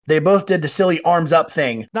They both did the silly arms up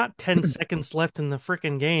thing. Not 10 seconds left in the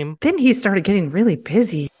freaking game. Then he started getting really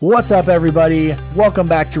busy. What's up, everybody? Welcome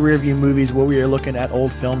back to Rearview Movies, where we are looking at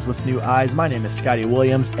old films with new eyes. My name is Scotty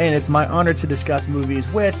Williams, and it's my honor to discuss movies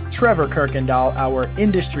with Trevor Kirkendall, our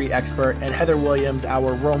industry expert, and Heather Williams,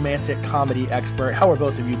 our romantic comedy expert. How are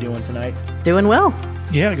both of you doing tonight? Doing well.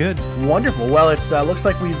 Yeah, good. Wonderful. Well, it looks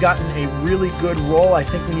like we've gotten a really good roll. I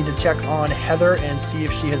think we need to check on Heather and see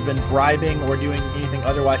if she has been bribing or doing anything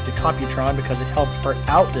otherwise to Computron, because it helped her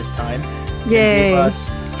out this time. Yay. Gave us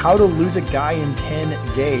How to Lose a Guy in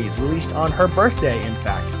 10 Days, released on her birthday, in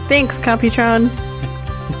fact. Thanks, Computron.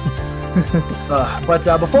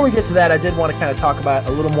 But before we get to that, I did want to kind of talk about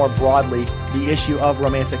a little more broadly the issue of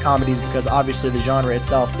romantic comedies, because obviously the genre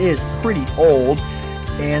itself is pretty old.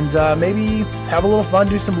 And maybe have a little fun,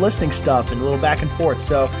 do some listing stuff and a little back and forth.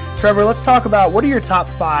 So, Trevor, let's talk about what are your top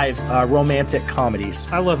 5 romantic comedies?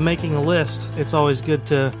 I love making a list. It's always good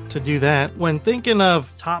to do that. When thinking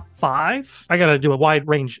of top 5, I got to do a wide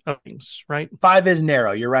range of things, right? 5 is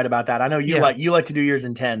narrow. You're right about that. I know you like to do yours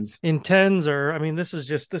in tens. In tens, or I mean, this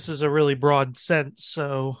is a really broad sense.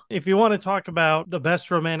 So, if you want to talk about the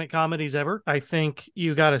best romantic comedies ever, I think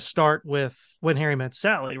you got to start with When Harry Met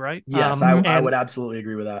Sally, right? Yes, I would absolutely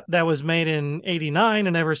agree with that. That was made in 89,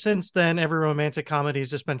 and ever since then, every romantic comedy has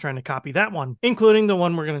just been trying to copy that one, including the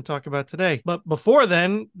one we're going to talk about today. But before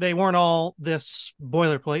then, they weren't all this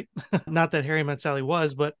boilerplate. Not that Harry Met Sally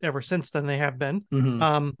was, but ever since then, they have been.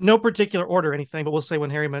 Mm-hmm. No particular order or anything, but we'll say When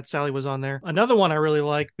Harry Met Sally was on there. Another one I really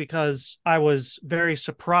like because I was very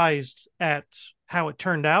surprised at how it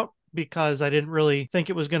turned out, because I didn't really think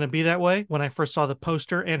it was going to be that way when I first saw the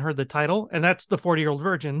poster and heard the title. And that's The 40-Year-Old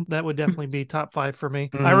Virgin. That would definitely be top 5 for me.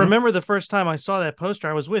 Mm-hmm. I remember the first time I saw that poster,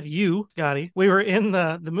 I was with you, Scotty. We were in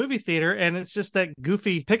the movie theater, and it's just that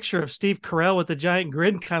goofy picture of Steve Carell with the giant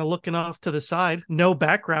grin kind of looking off to the side. No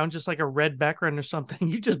background, just like a red background or something.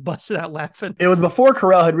 You just busted out laughing. It was before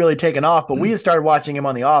Carell had really taken off, but we had started watching him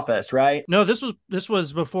on The Office, right? No, this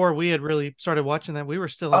was before we had really started watching that. We were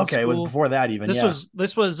still in school. It was before that even.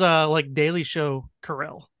 This was like Daily Show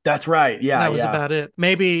Carell. That's right. Yeah, that was about it.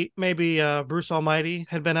 Maybe Bruce Almighty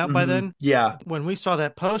had been out by then. Yeah. When we saw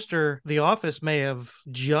that poster, The Office may have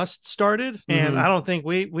just started, and I don't think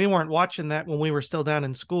we weren't watching that when we were still down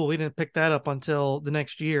in school. We didn't pick that up until the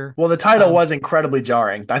next year. Well, the title was incredibly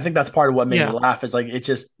jarring. I think that's part of what made me laugh. It's like, it's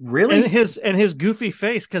just really, and his goofy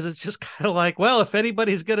face, because it's just kind of like, well, if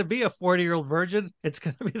anybody's going to be a 40-year-old virgin, it's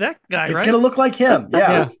going to be that guy, it's right? going to look like him.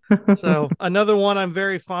 Yeah. So another one I'm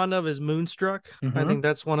very fond of is Moonstruck. I think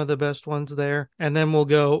that's one of the best ones there. And then we'll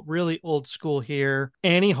go really old school here,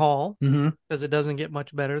 Annie Hall, because it doesn't get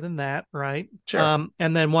much better than that, right? Sure.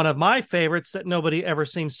 And then one of my favorites that nobody ever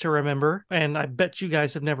seems to remember, and I bet you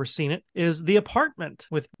guys have never seen it, is The Apartment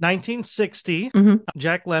with 1960,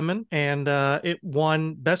 Jack Lemmon, and it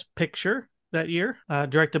won Best Picture that year,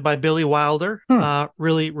 directed by Billy Wilder.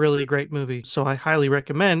 Really, really great movie. So I highly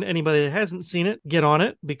recommend anybody that hasn't seen it, get on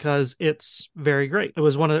it, because it's very great. It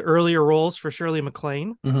was one of the earlier roles for Shirley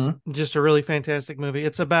MacLaine. Just a really fantastic movie.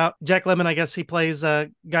 It's about Jack Lemmon. I guess he plays a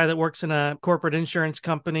guy that works in a corporate insurance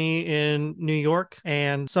company in New York,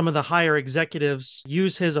 and some of the higher executives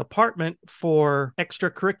use his apartment for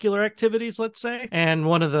extracurricular activities, let's say. And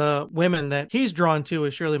one of the women that he's drawn to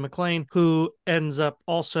is Shirley MacLaine, who ends up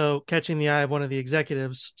also catching the eye of one of the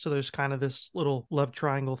executives. So there's kind of this little love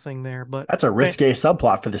triangle thing there. But that's a risque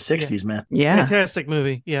subplot for the 60s, man. Yeah. Fantastic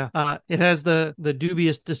movie. Yeah. It has the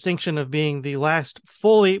dubious distinction of being the last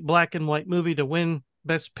fully black and white movie to win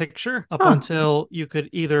Best Picture up until you could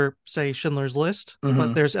either say Schindler's List,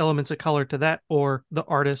 but there's elements of color to that, or The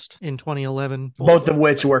Artist in 2011. Both of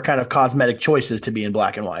which were kind of cosmetic choices to be in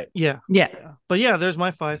black and white. Yeah. But yeah, there's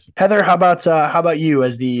my 5. Heather, how about you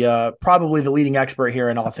as the probably the leading expert here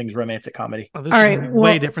in all things romantic comedy? Oh, this is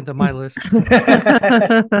way different than my list.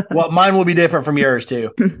 Well, mine will be different from yours too.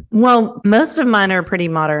 Well, most of mine are pretty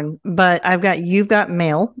modern, but You've Got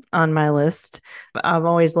Mail on my list. I've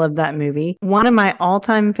always loved that movie. One of my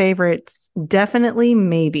all-time favorites, definitely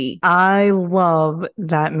Maybe. I love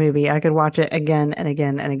that movie. I could watch it again and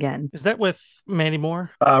again and again. Is that with Mandy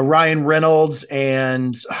Moore? Ryan Reynolds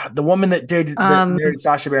and the woman that married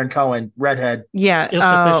Sacha Baron Cohen, redhead. Yeah.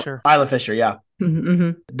 Isla Fisher, yeah.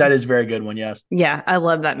 That is a very good one, yes. Yeah, I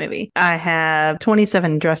love that movie. I have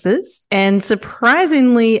 27 Dresses, and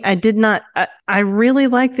surprisingly, I really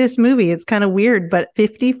like this movie. It's kind of weird, but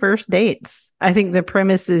 50 First Dates. I think the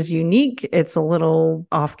premise is unique. It's a little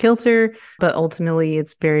off kilter, but ultimately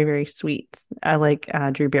it's very, very sweet. I like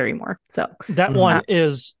Drew Barrymore. So that one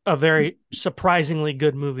is a very surprisingly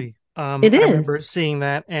good movie. It is. I remember seeing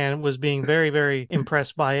that and was being very, very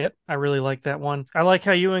impressed by it. I really like that one. I like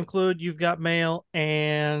how you include You've Got Mail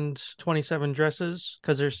and 27 Dresses,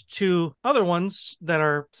 because there's two other ones that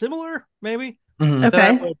are similar, maybe. Mhm.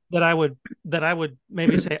 Okay. That I would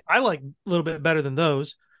maybe say I like a little bit better than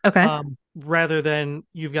those. Okay. Rather than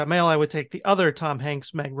You've Got Mail, I would take the other Tom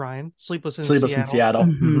Hanks, Meg Ryan, Sleepless in Seattle.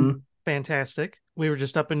 Mhm. Fantastic. We were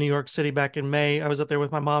just up in New York City back in May. I was up there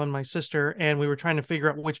with my mom and my sister, and we were trying to figure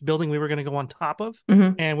out which building we were going to go on top of.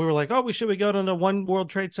 Mhm. And we were like, oh, we go to the One World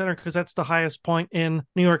Trade Center because that's the highest point in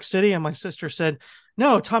New York City. And my sister said,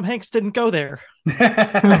 no, Tom Hanks didn't go there.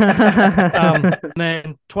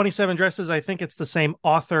 Then 27 Dresses, I think it's the same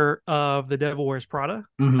author of The Devil Wears Prada.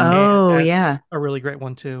 Mhm. Oh, That's yeah. a really great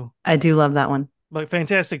one too. I do love that one. But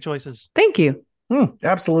fantastic choices. Thank you.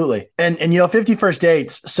 Absolutely. And 50 First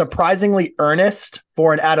Dates, surprisingly earnest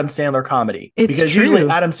for an Adam Sandler comedy. It's because true. usually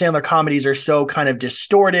Adam Sandler comedies are so kind of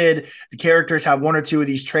distorted. The characters have one or two of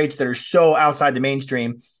these traits that are so outside the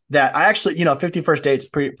mainstream that I actually, 50 First Dates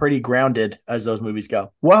pretty grounded as those movies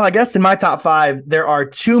go. Well, I guess in my top 5, there are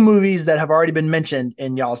 2 movies that have already been mentioned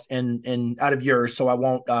in y'all's in out of yours, so I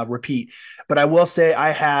won't repeat. But I will say I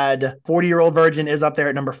had 40-Year-Old Virgin is up there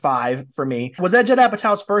at number 5 for me. Was that Judd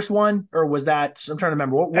Apatow's first one, or was that, I'm trying to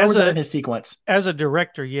remember, what was that in his sequence? As a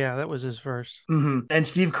director, yeah, that was his first. Mm-hmm. And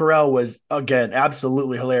Steve Carell was, again,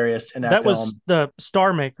 absolutely hilarious in that film. That was the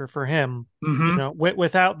star maker for him. Mm-hmm.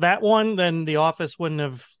 Without that one, then The Office wouldn't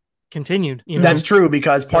have continued. That's true,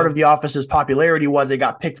 because part of The Office's popularity was it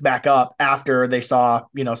got picked back up after they saw,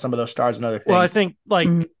 some of those stars and other things. Well, I think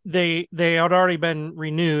they had already been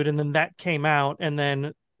renewed, and then that came out, and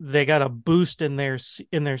then they got a boost in their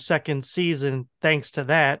second season thanks to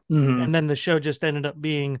that. Mm-hmm. And then the show just ended up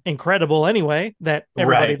being incredible anyway, that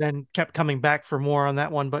everybody then kept coming back for more on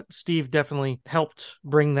that one. But Steve definitely helped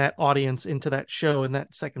bring that audience into that show in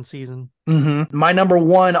that second season. Mm-hmm. My number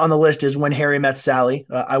 1 on the list is When Harry Met Sally.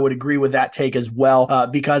 I would agree with that take as well,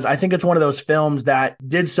 because I think it's one of those films that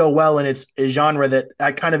did so well in its genre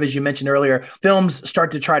that kind of, as you mentioned earlier, films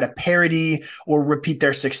start to try to parody or repeat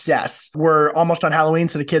their success. We're almost on Halloween,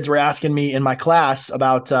 so the kids were asking me in my class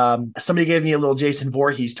about somebody gave me a little Jason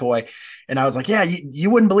Voorhees toy. And I was like, yeah, you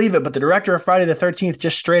wouldn't believe it, but the director of Friday the 13th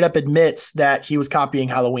just straight up admits that he was copying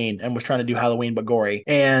Halloween and was trying to do Halloween but gory.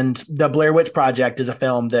 And The Blair Witch Project is a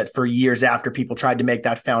film that for years after people tried to make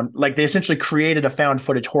that they essentially created a found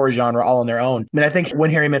footage horror genre all on their own. I mean, I think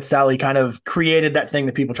When Harry Met Sally kind of created that thing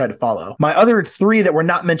that people tried to follow. My other 3 that were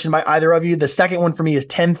not mentioned by either of you, the second one for me is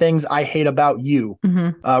 10 Things I Hate About You.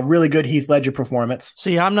 Mm-hmm. Really good Heath Ledger performance.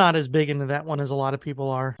 See, I'm not as big into that one as a lot of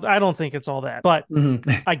people are. I don't think it's all that, but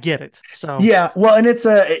I get it. So yeah, well, and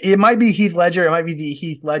it might be Heath Ledger. It might be the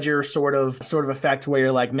Heath Ledger sort of effect where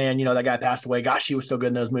you're like, man, that guy passed away. Gosh, he was so good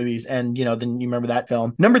in those movies. And, then you remember that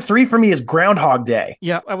film. Number 3 for me is Groundhog Day.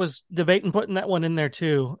 Yeah, I was debating putting that one in there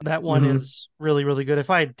too. That one is really, really good.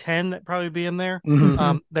 If I had 10, that'd probably be in there.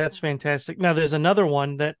 That's fantastic. Now, there's another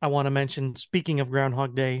one that I want to mention. Speaking of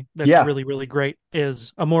Groundhog Day, that's really, really great,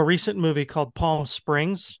 is a more recent movie called Palm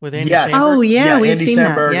Springs with Andy Samberg. Oh, yeah, we've Andy seen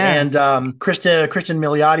Samberg that. Yeah. And Kristen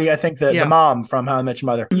Milioti, I think the mom from How I Met Your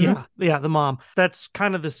Mother. Yeah, the mom. That's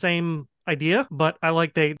kind of the same idea, but I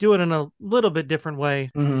like they do it in a little bit different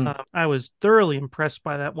way. I was thoroughly impressed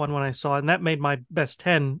by that one when I saw it, and that made my best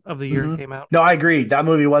 10 of the year it came out. No, I agree. That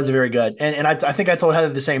movie was very good. And I think I told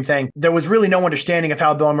Heather the same thing. There was really no understanding of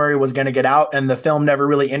how Bill Murray was going to get out, and the film never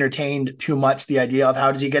really entertained too much the idea of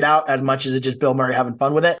how does he get out, as much as it just Bill Murray having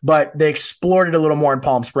fun with it. But they explored it a little more in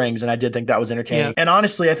Palm Springs, and I did think that was entertaining. Yeah. And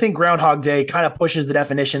honestly, I think Groundhog Day kind of pushes the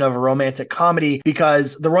definition of a romantic comedy,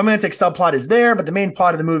 because the romantic subplot is there, but the main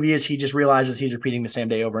plot of the movie is he just realizes he's repeating the same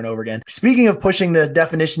day over and over again. Speaking of pushing the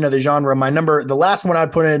definition of the genre, the last one I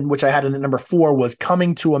put in, which I had in at number 4, was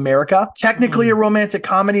Coming to America. Technically a romantic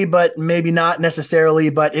comedy, but maybe not necessarily,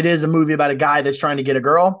 but it is a movie about a guy that's trying to get a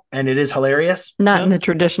girl, and it is hilarious. Not in the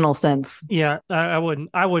traditional sense. Yeah, I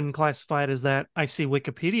wouldn't classify it as that. I see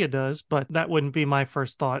Wikipedia does, but that wouldn't be my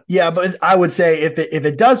first thought. Yeah, but I would say if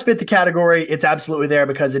it does fit the category, it's absolutely there,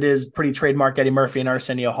 because it is pretty trademark Eddie Murphy and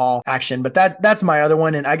Arsenio Hall action. But that's my other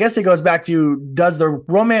one, and I guess it goes back to, does the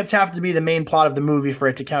romance have to be the main plot of the movie for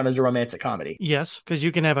it to count as a romantic comedy? Yes, because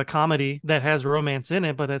you can have a comedy that has romance in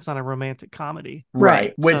it, but it's not a romantic comedy.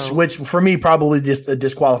 Right. Which for me probably just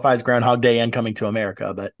disqualifies Groundhog Day and Coming to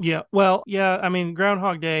America. But yeah, well, yeah, I mean,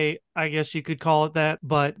 Groundhog Day, I guess you could call it that,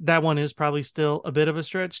 but that one is probably still a bit of a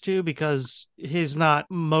stretch too, because he's not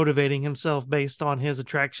motivating himself based on his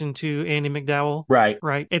attraction to Andy McDowell.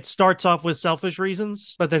 Right. It starts off with selfish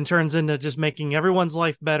reasons, but then turns into just making everyone's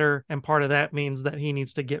life better, and part of that means that he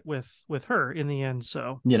needs to get with her in the end.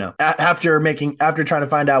 So, after trying to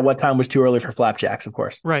find out what time was too early for flapjacks, of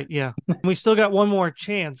course. Right, yeah. We still got one more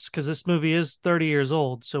chance because this movie is 30 years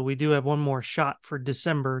old, so we do have one more shot for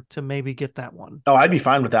December to maybe get that one. Oh, I'd be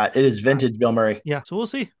fine with that. It is vintage Bill Murray. Yeah, so we'll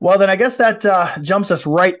see. Well, then I guess that jumps us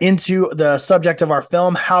right into the subject of our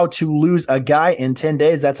film, How to Lose a Guy in 10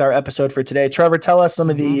 Days. That's our episode for today. Trevor, tell us some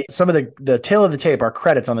of the tail of the tape, our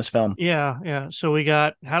credits on this film. Yeah. So we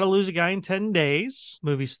got How to Lose a Guy in 10 Days.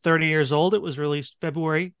 Movie's 30 years old. It was released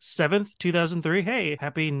February 7th, 2003. Hey,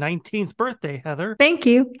 happy 19th birthday, Heather. Thank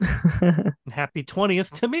you. And happy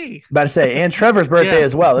 20th to me. About to say, and Trevor's birthday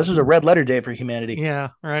as well. This was a red letter day for humanity. Yeah,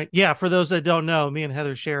 right. Yeah, for those that don't know, me and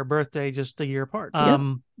Heather share a birthday just a year apart.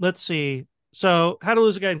 Let's see. So, How to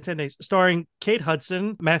Lose a Guy in 10 Days, starring Kate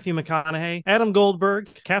Hudson, Matthew McConaughey, Adam Goldberg,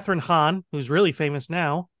 Katherine Hahn, who's really famous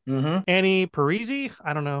now, Annie Parisi,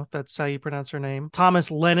 I don't know if that's how you pronounce her name,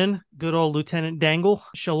 Thomas Lennon, good old Lieutenant Dangle,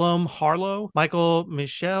 Shalom Harlow, Michael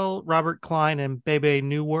Michelle, Robert Klein, and Bebe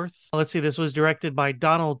Newworth. Let's see, this was directed by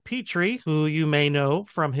Donald Petrie, who you may know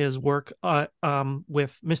from his work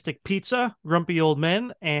with Mystic Pizza, Grumpy Old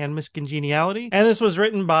Men, and Miss Congeniality. And this was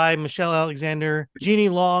written by Michelle Alexander, Jeannie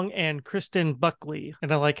Long, and Kristen Buckley.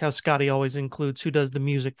 And I like how Scotty always includes who does the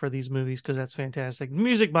music for these movies, because that's fantastic.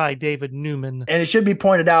 Music by David Newman. And it should be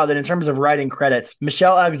pointed out that in terms of writing credits,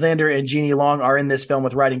 Michelle Alexander and Jeannie Long are in this film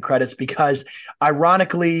with writing credits because,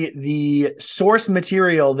 ironically, the source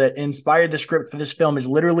material that inspired the script for this film is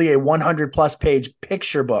literally a 100-plus page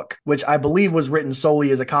picture book, which I believe was written solely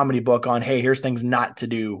as a comedy book on, hey, here's things not to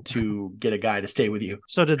do to get a guy to stay with you.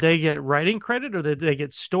 So did they get writing credit or did they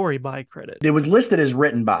get story by credit? It was listed as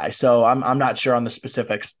written by, so I'm not sure on the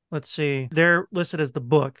specifics. Let's see. They're listed as the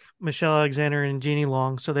book, Michelle Alexander and Jeannie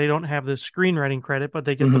Long, so they don't have the screenwriting credit, but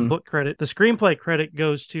they get the book credit. The screenplay credit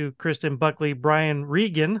goes to Kristen Buckley, Brian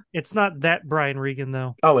Regan. It's not that Brian Regan,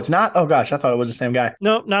 though. Oh, it's not? Oh, gosh, I thought it was the same guy.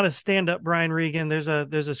 No, not a stand-up Brian Regan. There's a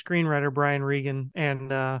screenwriter, Brian Regan, and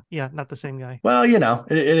not the same guy. Well,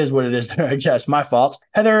 it is what it is there, I guess. My fault.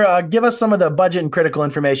 Heather, give us some of the budget and critical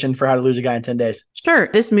information for How to Lose a Guy in 10 Days. Sure.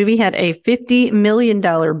 This movie had a $50 million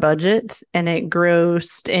budget, and it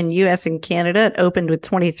grossed in U.S. and Canada. It opened with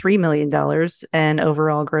 $23 million and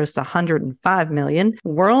overall grossed $105 million.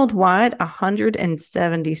 Worldwide,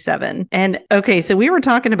 $177. And okay, so we were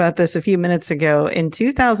talking about this a few minutes ago. In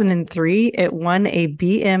 2003, it won a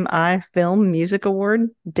BMI Film Music Award,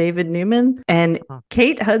 David Newman. And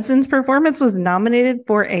Kate Hudson's performance was nominated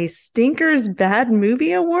for a Stinker's Bad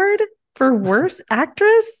Movie Award for Worst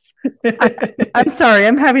Actress. I'm sorry,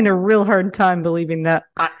 I'm having a real hard time believing that.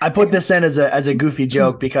 I put this in as a goofy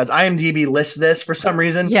joke because IMDb lists this for some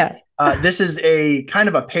reason. Yeah. This is a kind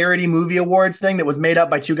of a parody movie awards thing that was made up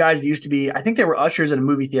by two guys that used to be, I think they were ushers in a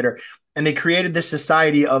movie theater, and they created this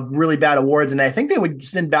society of really bad awards, and I think they would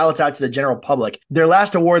send ballots out to the general public. Their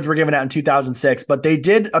last awards were given out in 2006, but they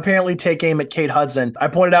did apparently take aim at Kate Hudson. I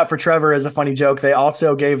pointed out for Trevor as a funny joke, they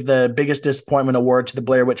also gave the Biggest Disappointment Award to the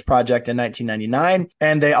Blair Witch Project in 1999,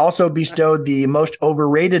 and they also bestowed the Most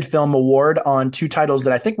Overrated Film Award on two titles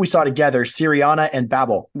that I think we saw together, Syriana and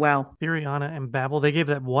Babel. Wow. Syriana and Babel, they gave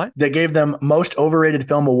that what? They gave them Most Overrated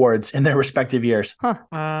Film Awards in their respective years.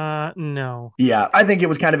 No. Yeah, I think it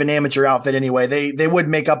was kind of an amateur outfit anyway. They would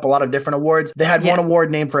make up a lot of different awards. They had one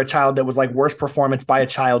award named for a child that was like worst performance by a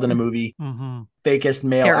child in a movie. Fakest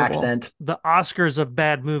male accent. The Oscars of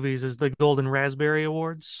bad movies is the Golden Raspberry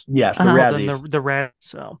Awards. Yes, the Razzies.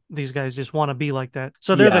 So these guys just want to be like that.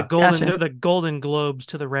 So they're the golden. Gotcha. They're the Golden Globes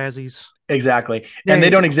to the Razzies. Exactly. And they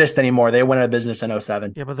don't exist anymore. They went out of business in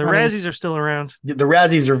 2007. Yeah, but the Razzies are still around. The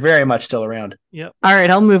Razzies are very much still around. Yep. All right,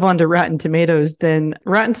 I'll move on to Rotten Tomatoes then.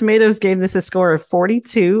 Rotten Tomatoes gave this a score of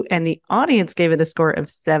 42, and the audience gave it a score of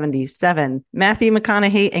 77. Matthew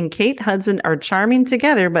McConaughey and Kate Hudson are charming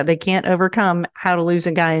together, but they can't overcome How to Lose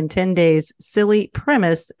a Guy in 10 Days' silly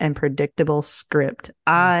premise and predictable script.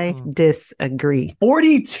 I disagree.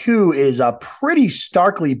 42 is a pretty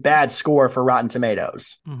starkly bad score for Rotten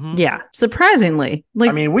Tomatoes. Yeah, surprisingly.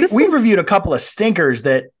 I mean, we've reviewed a couple of stinkers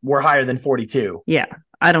that were higher than 42. Yeah,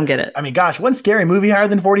 I don't get it. I mean, gosh, wasn't Scary Movie higher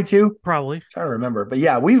than 42? Probably. I'm trying to remember. But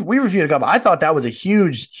yeah, we reviewed a couple. I thought that was a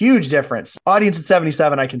huge difference. Audience at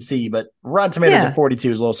 77, I can see, but Rotten Tomatoes at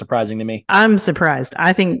 42 is a little surprising to me. I'm surprised.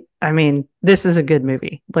 I mean, this is a good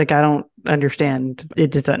movie. Like, I don't understand.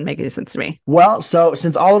 It just doesn't make any sense to me. Well, so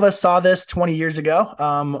since all of us saw this 20 years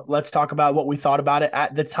ago, let's talk about what we thought about it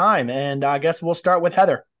at the time. And I guess we'll start with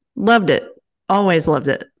Heather. Loved it. Always loved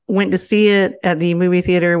it. Went to see it at the movie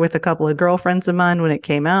theater with a couple of girlfriends of mine when it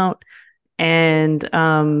came out, and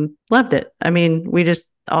loved it. I mean, we just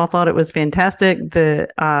all thought it was fantastic. The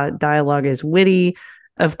dialogue is witty.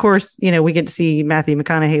 Of course, we get to see Matthew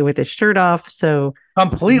McConaughey with his shirt off. So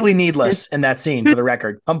completely needless in that scene, for the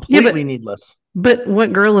record. Completely needless. But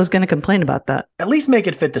what girl is going to complain about that? At least make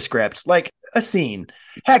it fit the script. Like a scene.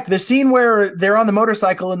 Heck, the scene where they're on the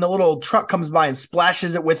motorcycle and the little truck comes by and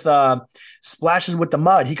splashes with the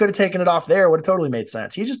mud. He could have taken it off there. Would have totally made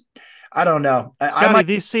sense. I don't know. Scotty,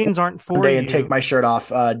 these scenes aren't for you. And take my shirt off,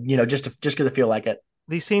 just because I feel like it.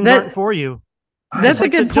 These scenes aren't for you. That's a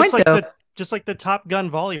good point, though. Just like the Top Gun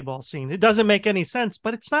volleyball scene. It doesn't make any sense,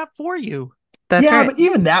 but it's not for you. That's right. But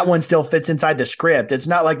even that one still fits inside the script. It's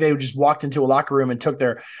not like they just walked into a locker room and took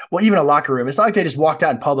even a locker room. It's not like they just walked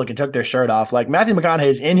out in public and took their shirt off. Like Matthew McConaughey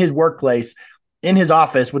is in his workplace, in his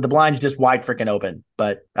office with the blinds just wide freaking open.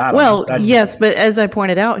 But I don't know. Yes, but as I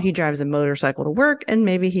pointed out, he drives a motorcycle to work and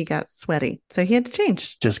maybe he got sweaty. So he had to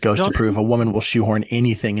change. Just goes to prove a woman will shoehorn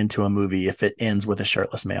anything into a movie if it ends with a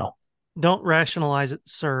shirtless male. Don't rationalize it,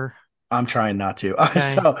 sir. I'm trying not to. Okay.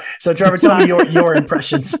 So Trevor, tell me your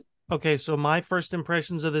impressions. Okay, so my first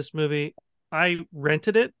impressions of this movie, I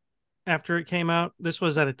rented it after it came out. This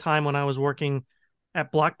was at a time when I was working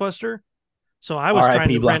at Blockbuster. So I was trying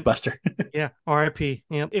to Blockbuster. Yeah, RIP.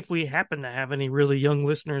 If we happen to have any really young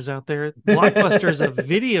listeners out there, Blockbuster is a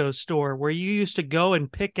video store where you used to go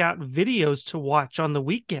and pick out videos to watch on the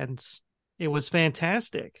weekends. It was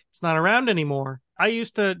fantastic. It's not around anymore. I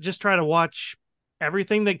used to just try to watch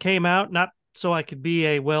everything that came out, not so I could be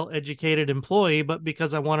a well-educated employee, but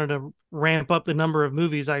because I wanted to ramp up the number of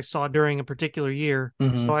movies I saw during a particular year.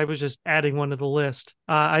 Mm-hmm. So I was just adding one to the list.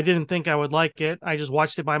 I didn't think I would like it. I just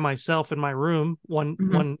watched it by myself in my room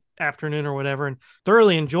one afternoon or whatever, and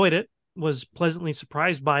thoroughly enjoyed it, was pleasantly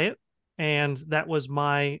surprised by it. And that's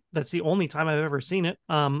the only time I've ever seen it,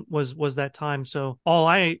 was that time. So all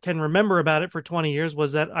I can remember about it for 20 years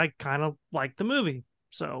was that I kind of liked the movie.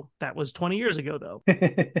 So that was 20 years ago, though.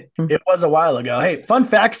 It was a while ago. Hey, fun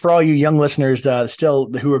fact for all you young listeners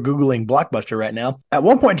still who are Googling Blockbuster right now. At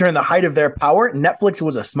one point during the height of their power, Netflix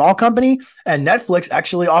was a small company, and Netflix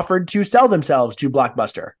actually offered to sell themselves to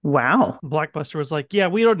Blockbuster. Wow. Blockbuster was like, yeah,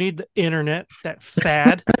 we don't need the internet, that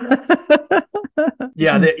fad.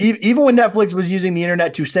 Yeah, even when Netflix was using the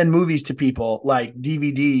internet to send movies to people, like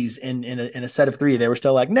DVDs in a set of 3, they were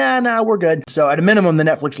still like, nah, we're good. So at a minimum, the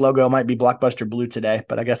Netflix logo might be Blockbuster Blue today,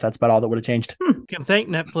 but I guess that's about all that would have changed. You can thank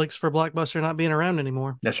Netflix for Blockbuster not being around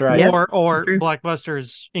anymore. That's right. Or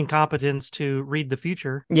Blockbuster's incompetence to read the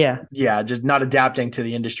future. Yeah, just not adapting to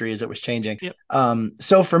the industry as it was changing. Yep.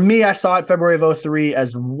 So for me, I saw it February of 2003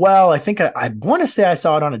 as well. I think I want to say I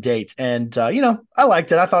saw it on a date, and I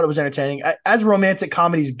liked it. I thought it was entertaining. As romantic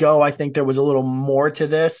comedies go, I think there was a little more to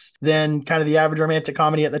this than kind of the average romantic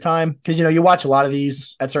comedy at the time, because you watch a lot of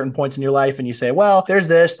these at certain points in your life and you say, well, there's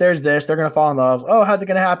this, they're going to fall in love. Oh, how's it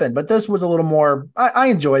going to happen? But this was a little more, I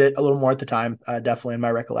enjoyed it a little more at the time, definitely in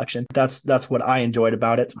my recollection. That's what I enjoyed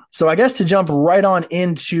about it. So I guess to jump right on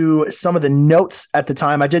into some of the notes at the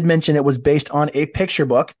time, I did mention it was based on a picture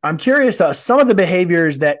book. I'm curious, some of the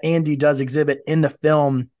behaviors that Andi does exhibit in the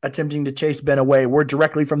film attempting to chase Ben away were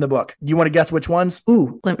directly from the book. Do you want to guess which ones?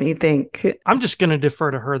 Ooh, let me think. I'm just going to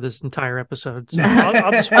defer to her this entire episode. So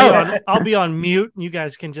I'll just I'll be on mute. And you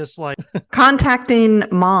guys can just contacting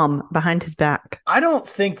mom behind his back. I don't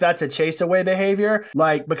think that's a chase away behavior,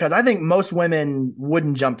 because I think most women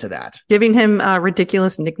wouldn't jump to that. Giving him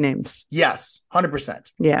ridiculous nicknames. Yes,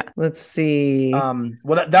 100%. Yeah. Let's see.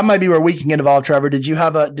 Well, that might be where we can get involved, Trevor. Did you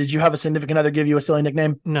have a significant other give you a silly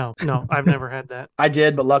nickname? No, I've never had that. I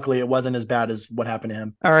did, but luckily it wasn't as bad as what happened to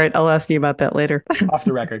him. All right, I'll ask you about that later. Off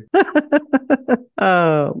the record.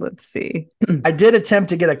 Oh, let's see. I did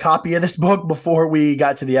attempt to get a copy of this book before we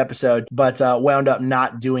got to the episode, but wound up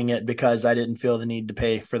not doing it because I didn't feel the need to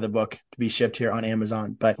pay for the book to be shipped here on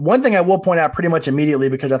Amazon. But one thing I will point out pretty much immediately,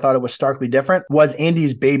 because I thought it was starkly different, was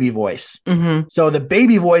Andi's baby voice. Mm-hmm. So the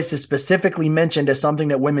baby voice is specifically mentioned as something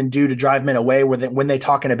that women do to drive men away when they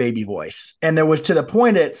talk in a baby voice. And there was to the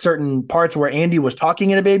point at certain parts where Andi was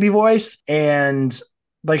talking in a baby voice, and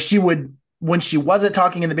she would, when she wasn't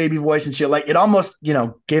talking in the baby voice, and she it almost,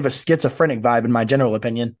 gave a schizophrenic vibe in my general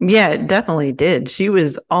opinion. Yeah, it definitely did. She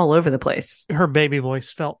was all over the place. Her baby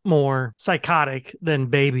voice felt more psychotic than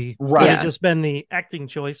baby. Right. It had just been the acting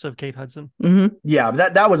choice of Kate Hudson. Mm-hmm. Yeah,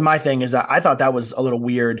 that was my thing, is that I thought that was a little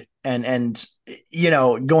weird and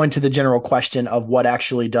going to the general question of what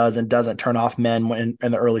actually does and doesn't turn off men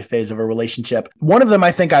in the early phase of a relationship. One of them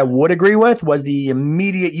I think I would agree with was the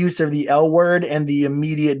immediate use of the L word and the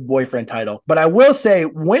immediate boyfriend title. But I will say,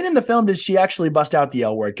 when in the film did she actually bust out the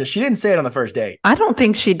L word? Because she didn't say it on the first date. I don't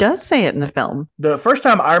think she does say it in the film. The first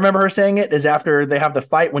time I remember her saying it is after they have the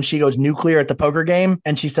fight when she goes nuclear at the poker game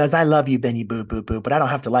and she says, "I love you, Benny Boo Boo Boo, but I don't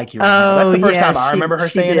have to like you right now." That's the first time I remember her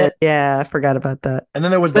saying it. Yeah, I forgot about that. And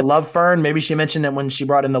then there was the love fern. Maybe she mentioned it when she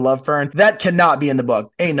brought in the love fern. That cannot be in the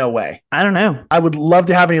book. Ain't no way. I don't know. I would love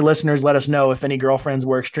to have any listeners let us know if any girlfriends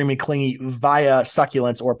were extremely clingy via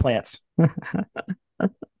succulents or plants.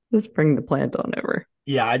 Let's bring the plant on over.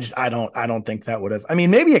 Yeah, I don't think that would have. I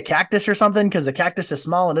mean, maybe a cactus or something, because the cactus is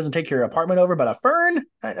small and doesn't take your apartment over, but a fern?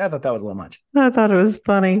 I thought that was a little much. I thought it was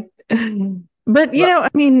funny. But I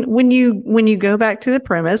mean, when you go back to the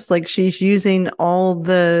premise, like she's using all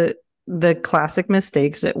the classic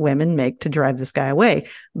mistakes that women make to drive this guy away.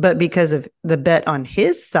 But because of the bet on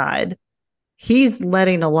his side, he's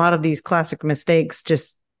letting a lot of these classic mistakes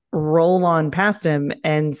just roll on past him.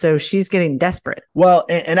 And so she's getting desperate. Well,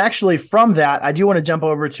 and actually from that, I do want to jump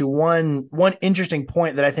over to one interesting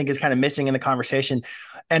point that I think is kind of missing in the conversation.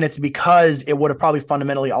 And it's because it would have probably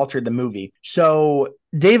fundamentally altered the movie. So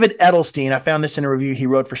David Edelstein, I found this in a review he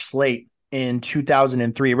wrote for Slate in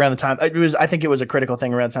 2003, around the time I think it was a critical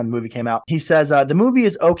thing around the time the movie came out. He says, the movie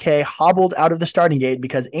is okay, hobbled out of the starting gate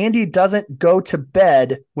because Andi doesn't go to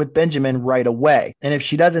bed with Benjamin right away. And if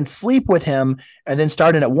she doesn't sleep with him and then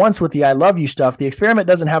start in at once with the I love you stuff, the experiment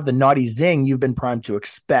doesn't have the naughty zing you've been primed to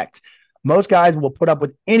expect. Most guys will put up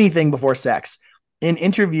with anything before sex. In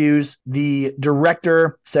interviews, the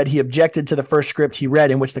director said he objected to the first script he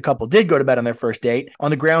read in which the couple did go to bed on their first date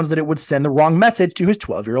on the grounds that it would send the wrong message to his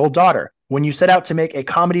 12-year-old daughter. When you set out to make a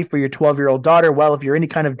comedy for your 12-year-old daughter, well, if you're any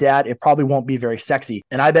kind of dad, it probably won't be very sexy.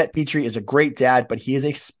 And I bet Petrie is a great dad, but he is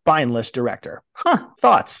a spineless director.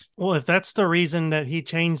 Thoughts? Well, if that's the reason that he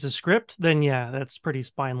changed the script, then yeah, that's pretty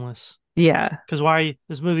spineless. Yeah. Because why?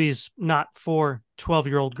 This movie's not for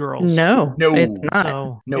 12-year-old girls. No, it's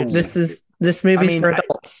not. No. This movie's for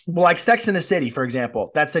adults. Like Sex and the City, for example,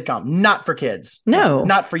 that sitcom, not for kids. No.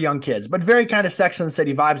 Not for young kids, but very kind of Sex and the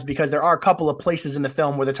City vibes because there are a couple of places in the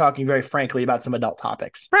film where they're talking very frankly about some adult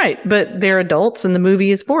topics. Right, but they're adults and the movie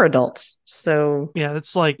is for adults. So yeah,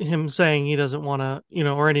 it's like him saying he doesn't want to,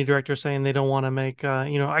 or any director saying they don't want to make,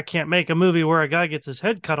 I can't make a movie where a guy gets his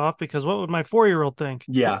head cut off because what would my 4-year-old think?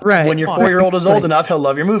 Yeah, right. When your 4-year-old is old enough, he'll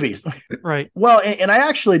love your movies. Right. Well, and I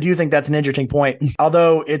actually do think that's an interesting point.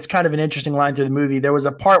 Although it's kind of an interesting line through the movie. There was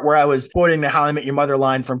a part where I was quoting the How I Met Your Mother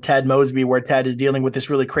line from Ted Mosby, where Ted is dealing with this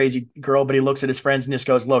really crazy girl, but he looks at his friends and just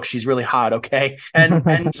goes, "Look, she's really hot, okay?" And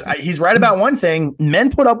he's right about one thing.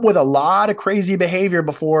 Men put up with a lot of crazy behavior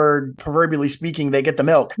before, proverbially speaking, they get the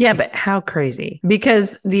milk. Yeah, but how crazy?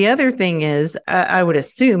 Because the other thing is, I would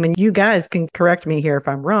assume, and you guys can correct me here if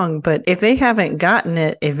I'm wrong, but if they haven't gotten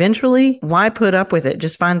it eventually, why put up with it?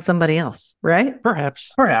 Just find somebody else, right?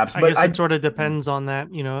 Perhaps. I guess it sort of depends on that,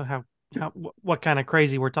 what kind of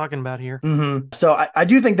crazy we're talking about here. Mm-hmm. So I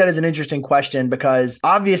do think that is an interesting question because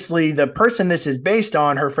obviously the person this is based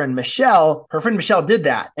on, her friend Michelle did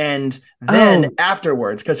that. And then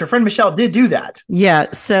afterwards, because her friend Michelle did do that.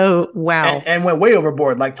 Yeah. So, wow. And went way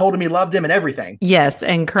overboard, like told him he loved him and everything. Yes.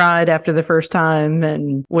 And cried after the first time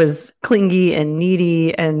and was clingy and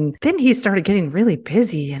needy. And then he started getting really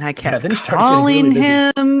busy and I kept calling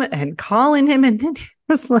him. And then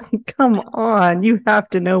it's like, come on, you have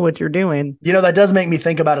to know what you're doing. That does make me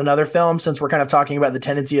think about another film, since we're kind of talking about the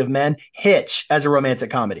tendency of men, Hitch as a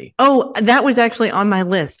romantic comedy. Oh, that was actually on my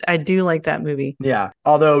list. I do like that movie. Yeah.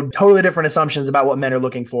 Although totally different assumptions about what men are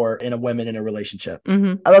looking for in a woman in a relationship.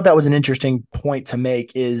 Mm-hmm. I thought that was an interesting point to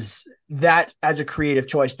make, is that as a creative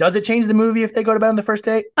choice, does it change the movie if they go to bed on the first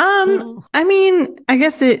date? I mean, I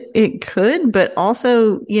guess it could, but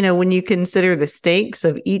also, when you consider the stakes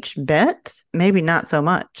of each bet, maybe not so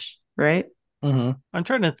much, right? Mm-hmm. I'm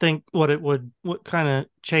trying to think what kind of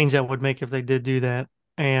change that would make if they did do that.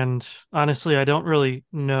 And honestly, I don't really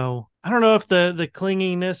know. I don't know if the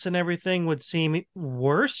clinginess and everything would seem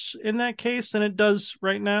worse in that case than it does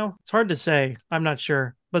right now. It's hard to say. I'm not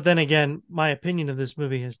sure. But then again, my opinion of this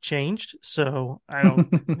movie has changed, so I don't,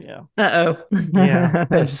 yeah. Uh-oh.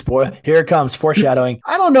 Yeah. Spoil. Here it comes, foreshadowing.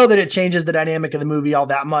 I don't know that it changes the dynamic of the movie all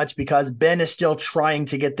that much because Ben is still trying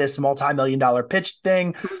to get this multi-million-dollar pitch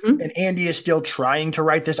thing, and Andi is still trying to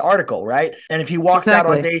write this article, right? And if he walks out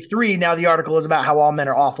on day 3, now the article is about how all men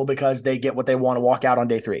are awful because they get what they want to walk out on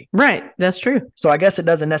day 3. Right, that's true. So I guess it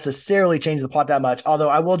doesn't necessarily change the plot that much, although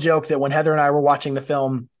I will joke that when Heather and I were watching the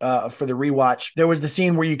film for the rewatch, there was the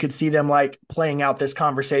scene where where you could see them like playing out this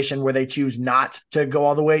conversation where they choose not to go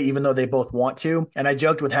all the way, even though they both want to. And I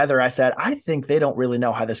joked with Heather, I said, I think they don't really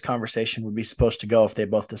know how this conversation would be supposed to go if they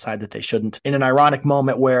both decide that they shouldn't. In an ironic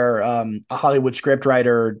moment where a Hollywood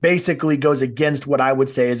scriptwriter basically goes against what I would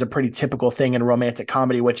say is a pretty typical thing in a romantic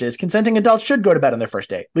comedy, which is consenting adults should go to bed on their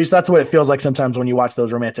first date. At least that's what it feels like sometimes when you watch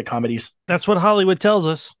those romantic comedies. That's what Hollywood tells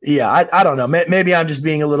us. Yeah, I don't know. Maybe I'm just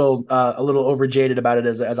being a little overjaded about it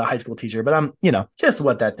as a high school teacher, but I'm, just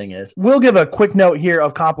what that thing is. We'll give a quick note here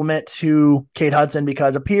of compliment to Kate Hudson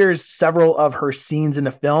because it appears several of her scenes in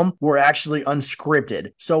the film were actually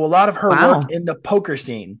unscripted. So a lot of her work in the poker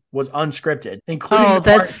scene was unscripted, including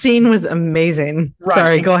that scene was amazing. Right.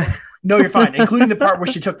 Sorry, go ahead. No, you're fine. Including the part where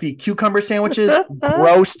she took the cucumber sandwiches.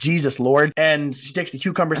 Gross, Jesus Lord. And she takes the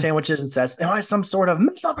cucumber sandwiches and says, am I some sort of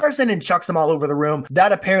mental person? And chucks them all over the room.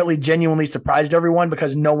 That apparently genuinely surprised everyone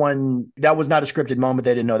because that was not a scripted moment.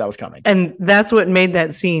 They didn't know that was coming. And that's what made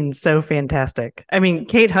that scene so fantastic. I mean,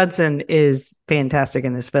 Kate Hudson is fantastic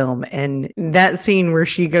in this film. And that scene where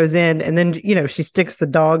she goes in and then, she sticks the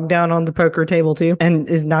dog down on the poker table too and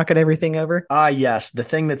is knocking everything over. Ah, yes. The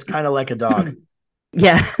thing that's kind of like a dog.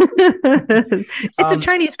 Yeah. It's a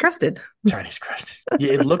Chinese crusted. Chinese crusted.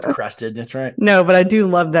 Yeah, it looked crusted. That's right. No, but I do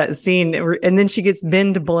love that scene. And then she gets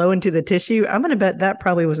Ben to blow into the tissue. I'm going to bet that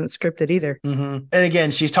probably wasn't scripted either. Mm-hmm. And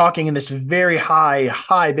again, she's talking in this very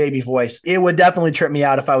high baby voice. It would definitely trip me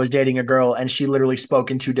out if I was dating a girl and she literally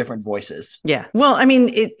spoke in two different voices. Yeah. Well, I mean,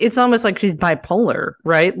 it's almost like she's bipolar,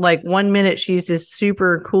 right? Like 1 minute she's this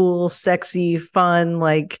super cool, sexy, fun,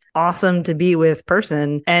 like awesome to be with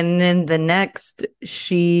person. And then the next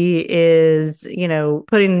she is,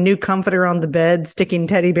 putting a new comforter on the bed, sticking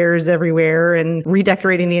teddy bears everywhere and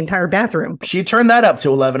redecorating the entire bathroom. She turned that up to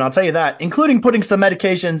 11. I'll tell you that, including putting some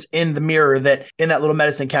medications in the mirror in that little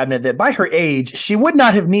medicine cabinet that by her age, she would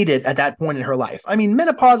not have needed at that point in her life. I mean,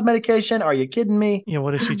 menopause medication. Are you kidding me? Yeah.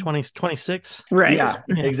 What is she? 26? Right. Yeah,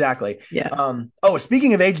 exactly. Yeah.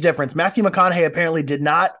 Speaking of age difference, Matthew McConaughey apparently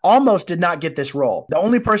almost did not get this role. The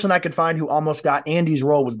only person I could find who almost got Andy's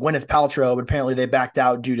role was Gwyneth Paltrow, but apparently they backed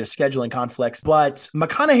out due to scheduling conflicts. But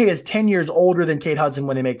McConaughey is 10 years older than Kate Hudson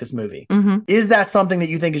when they make this movie. Mm-hmm. Is that something that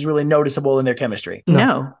you think is really noticeable in their chemistry?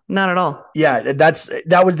 No, not at all. Yeah,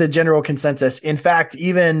 that was the general consensus. In fact,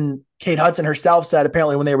 even Kate Hudson herself said,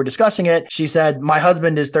 apparently when they were discussing it, she said, my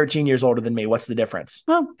husband is 13 years older than me. What's the difference?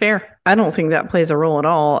 Well, fair. I don't think that plays a role at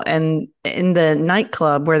all. And in the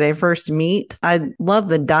nightclub where they first meet, I love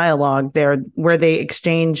the dialogue there where they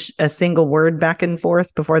exchange a single word back and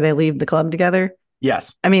forth before they leave the club together.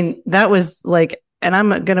 Yes. I mean, that was like, and I'm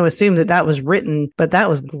going to assume that was written, but that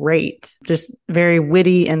was great. Just very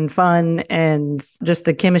witty and fun. And just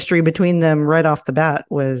the chemistry between them right off the bat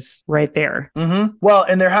was right there. Mm-hmm. Well,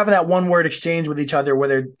 and they're having that one word exchange with each other where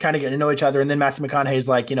they're kind of getting to know each other. And then Matthew McConaughey's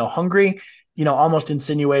like, hungry, almost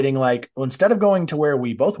insinuating like, well, instead of going to where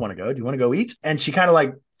we both want to go, do you want to go eat? And she kind of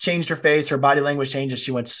like changed her face, her body language changes. She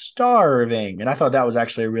went starving. And I thought that was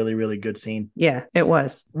actually a really, really good scene. Yeah, it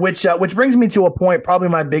was. Which brings me to a point, probably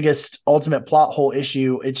my biggest ultimate plot hole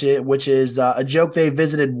issue, which is a joke they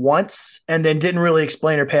visited once and then didn't really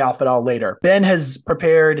explain or pay off at all later. Ben has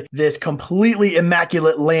prepared this completely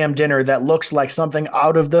immaculate lamb dinner that looks like something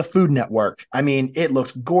out of the Food Network. I mean, it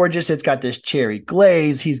looks gorgeous. It's got this cherry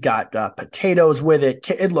glaze. He's got potatoes with it.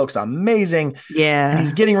 It looks amazing. Yeah.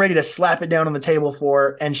 He's getting ready to slap it down on the table for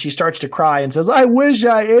her. And she starts to cry and says, I wish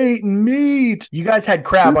I ate meat. You guys had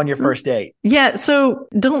crab on your first date. Yeah. So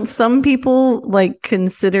don't some people like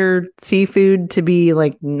consider seafood to be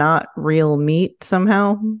like not real meat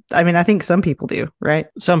somehow? I mean, I think some people do, right?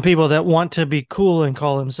 Some people that want to be cool and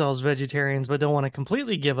call themselves vegetarians, but don't want to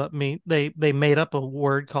completely give up meat. They made up a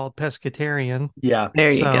word called pescatarian. Yeah. There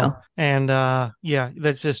you go. And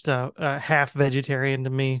that's just half vegetarian to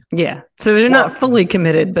me. Yeah. So they're not fully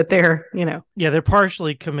committed, but they're, Yeah, they're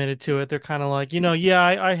partially committed to it. They're kind of like,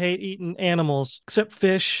 I hate eating animals except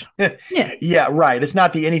fish. Yeah, right. It's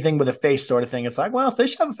not the anything with a face sort of thing. It's like, well,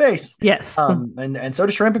 fish have a face. Yes. And so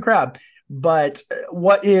do shrimp and crab. But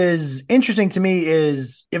what is interesting to me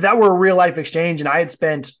is if that were a real life exchange and I had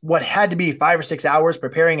spent what had to be 5 or 6 hours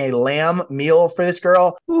preparing a lamb meal for this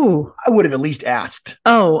girl, ooh, I would have at least asked.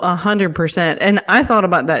 Oh, 100%. And I thought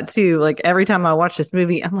about that too. Like every time I watch this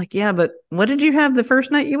movie, I'm like, yeah, but what did you have the first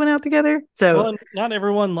night you went out together? So not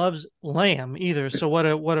everyone loves lamb either. So what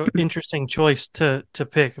an interesting choice to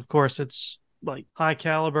pick. Of course, it's like high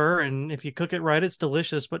caliber, and if you cook it right, it's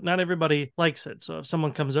delicious, but not everybody likes it. So if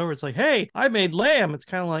someone comes over, it's like, hey, I made lamb. It's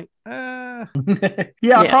kind of like,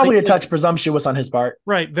 yeah, probably a touch presumptuous on his part.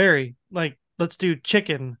 Right. Very like, let's do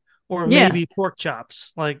chicken or maybe pork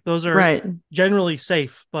chops. Like those are generally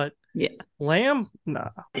safe, but Yeah. Lamb? Nah.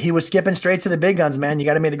 He was skipping straight to the big guns, man. You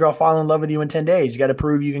got to make the girl fall in love with you in 10 days. You got to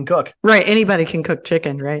prove you can cook. Right. Anybody can cook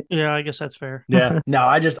chicken, right? Yeah, I guess that's fair. Yeah. No,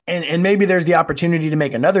 and maybe there's the opportunity to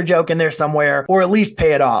make another joke in there somewhere, or at least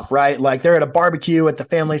pay it off, right? Like they're at a barbecue at the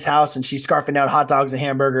family's house and she's scarfing down hot dogs and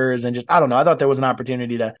hamburgers and just, I don't know. I thought there was an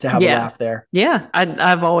opportunity to have a laugh there. Yeah.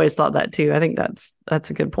 I've always thought that too. I think that's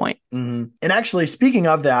a good point. Mm-hmm. And actually, speaking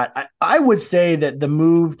of that, I would say that the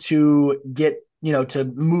move to get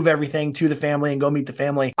to move everything to the family and go meet the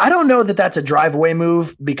family. I don't know that that's a drive away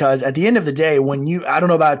move, because at the end of the day, I don't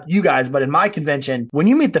know about you guys, but in my convention, when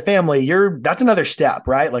you meet the family, that's another step,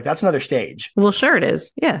 right? Like that's another stage. Well, sure it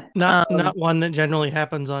is. Yeah. Not one that generally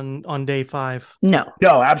happens on day 5. No,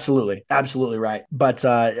 absolutely. Absolutely right. But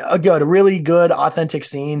a really good, authentic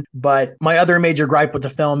scene. But my other major gripe with the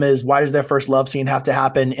film is, why does their first love scene have to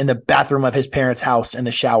happen in the bathroom of his parents' house in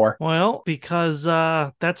the shower? Well, because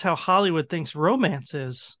that's how Hollywood thinks romance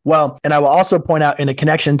is. Well, and I will also point out, in a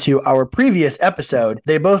connection to our previous episode,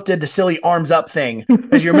 they both did the silly arms up thing.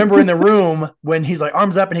 As you remember in the room when he's like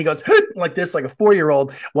arms up and he goes like this, like a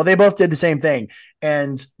 4-year-old. Well, they both did the same thing.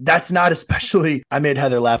 And that's not especially, I made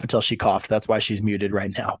Heather laugh until she coughed. That's why she's muted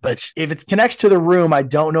right now. But if it connects to the room, I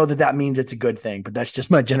don't know that means it's a good thing, but that's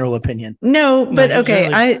just my general opinion. No, but okay.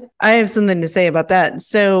 I have something to say about that.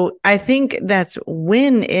 So I think that's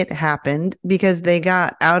when it happened, because they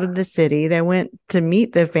got out of the city. They went to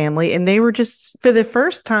meet the family, and they were just, for the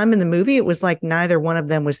first time in the movie, it was like neither one of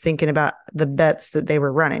them was thinking about the bets that they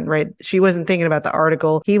were running, right? She wasn't thinking about the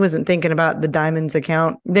article. He wasn't thinking about the Diamonds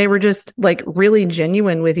account. They were just like really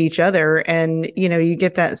genuine with each other. And, you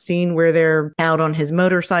get that scene where they're out on his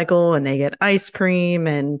motorcycle and they get ice cream,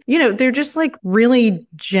 and, they're just like really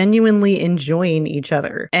genuinely enjoying each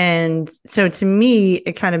other. And so to me,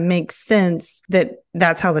 it kind of makes sense that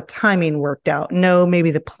that's how the timing worked out. No,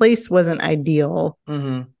 maybe the place wasn't ideal,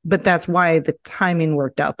 but that's why the timing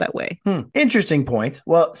worked out that way. Interesting point.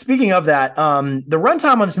 Well, speaking of that, the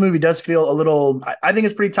runtime on this movie does feel a little, I think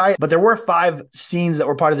it's pretty tight, but there were 5 scenes that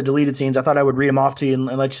were part of the deleted scenes. I thought I would read them off to you and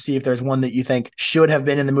let you see if there's one that you think should have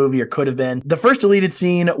been in the movie or could have been. The first deleted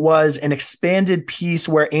scene was an expanded piece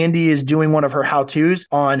where Andi is doing one of her how-tos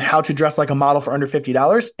on how to dress like a model for under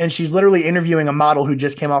 $50. And she's literally interviewing a model who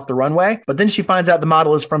just came off the runway. But then she finds out the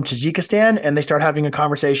model is from Tajikistan, and they start having a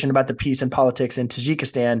conversation about the peace and politics in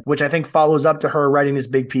Tajikistan, which I think follows up to her writing this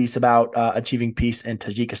big piece about achieving peace in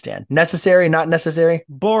Tajikistan. Necessary, not necessary?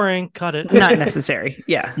 Boring, cut it. Not necessary.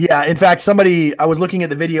 Yeah. Yeah. In fact, I was looking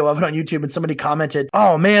at the video of it on YouTube, and somebody commented,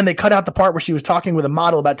 oh man, they cut out the part where she was talking with a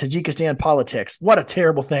model about Tajikistan politics. What a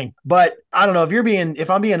terrible thing. But I don't know,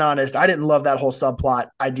 if I'm being honest, I didn't love that whole subplot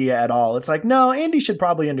idea at all. It's like, no, Andi should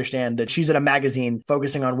probably understand that she's at a magazine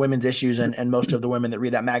focusing on women's issues, and most of the women that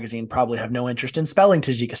read that magazine probably have no interest in spelling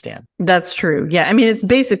Tajikistan. That's true. Yeah. I mean, it's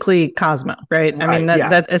basically Cosmo, right? I mean,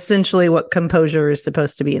 that's essentially what composure is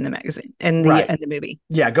supposed to be in the magazine and the movie.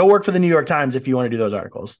 Yeah. Go work for the New York Times if you want to do those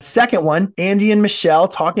articles. Second one, Andi and Michelle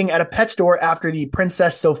talking at a pet store after the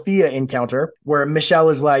Princess Sophia encounter, where Michelle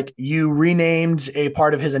is like, you renamed a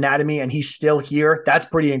part of his anatomy and he's still here. That's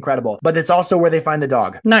pretty incredible. But it's also where they find the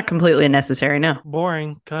dog. Not completely unnecessary. No.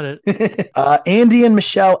 Boring. Cut it. Andi and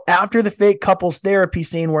Michelle after the fake couples therapy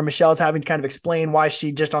scene, where Michelle's having to kind of explain why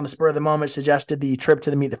she just on the spur of the moment suggested the trip to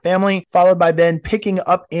the meet the family, followed by Ben picking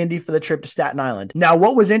up Andi for the trip to Staten Island. Now,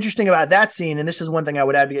 what was interesting about that scene, and this is one thing I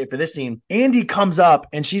would advocate for this scene, Andi comes up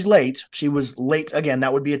and she's late. She was late again.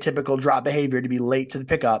 That would be a typical drop behavior, to be late to the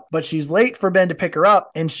pickup, but she's late for Ben to pick her up,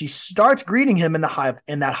 and she starts greeting him in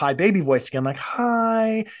that high baby voice again, like,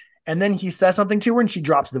 hi. And then he says something to her and she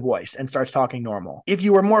drops the voice and starts talking normal. If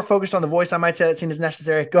you were more focused on the voice, I might say that scene is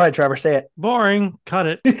necessary. Go ahead, Trevor, say it. Boring. Cut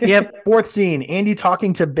it. Yep. Fourth scene, Andi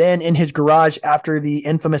talking to Ben in his garage after the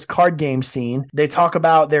infamous card game scene. They talk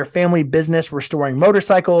about their family business restoring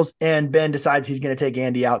motorcycles, and Ben decides he's going to take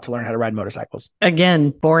Andi out to learn how to ride motorcycles.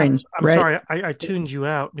 Again, boring. I'm right? sorry. I tuned you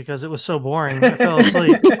out because it was so boring. I fell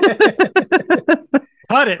asleep.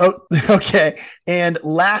 Cut it. Oh, okay. And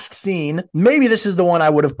last scene, maybe this is the one I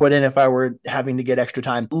would have put in if I were having to get extra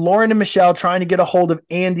time. Lauren and Michelle trying to get a hold of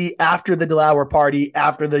Andi after the Delaware party,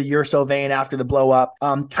 after the You're So Vain, after the blow up.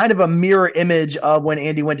 Kind of a mirror image of when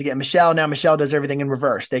Andi went to get Michelle. Now Michelle does everything in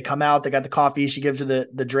reverse. They come out, they got the coffee, she gives her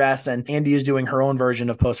the dress, and Andi is doing her own version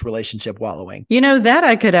of post-relationship wallowing. That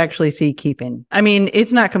I could actually see keeping. I mean,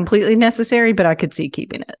 it's not completely necessary, but I could see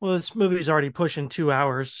keeping it. Well, this movie's already pushing 2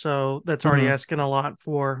 hours, so that's already asking a lot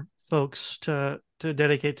for folks to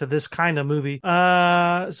dedicate to this kind of movie.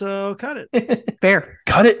 So cut it. Fair.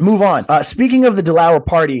 Cut it. Move on. Speaking of the Delaware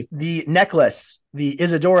party, the necklace, the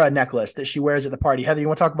Isadora necklace that she wears at the party. Heather, you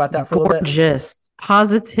want to talk about that for a little bit? Gorgeous.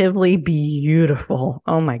 positively beautiful.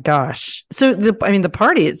 Oh my gosh. So the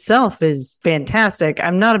party itself is fantastic.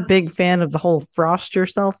 I'm not a big fan of the whole frost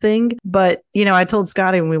yourself thing, but I told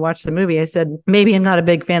Scotty when we watched the movie, I said, maybe I'm not a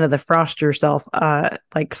big fan of the frost yourself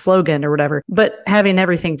like slogan or whatever, but having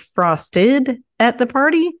everything frosted at the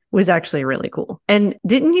party was actually really cool. And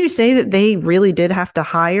didn't you say that they really did have to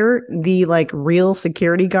hire the like real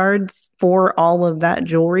security guards for all of that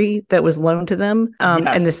jewelry that was loaned to them?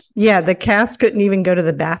 Yes. And the cast couldn't even go to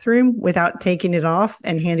the bathroom without taking it off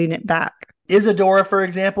and handing it back. Isadora, for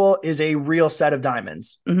example, is a real set of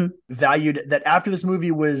diamonds valued that after this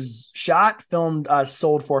movie was shot, filmed,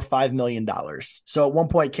 sold for $5 million. So at one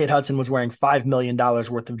point, Kate Hudson was wearing $5 million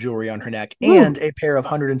worth of jewelry on her neck and a pair of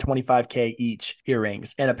 $125K each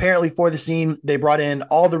earrings. And apparently for the scene, they brought in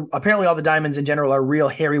all the diamonds in general are real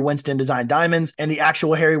Harry Winston designed diamonds. And the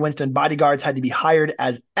actual Harry Winston bodyguards had to be hired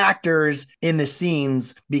as actors in the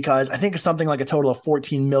scenes because I think something like a total of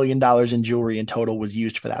 $14 million in jewelry in total was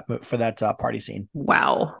used for that party scene.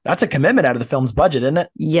 Wow. That's a commitment out of the film's budget, isn't it?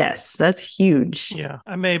 Yes, that's huge. Yeah.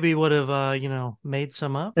 I maybe would have, made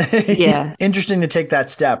some up. Yeah. Interesting to take that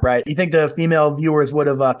step, right? You think the female viewers would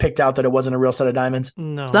have picked out that it wasn't a real set of diamonds?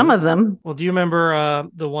 No. Some of them. Well, do you remember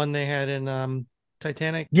the one they had in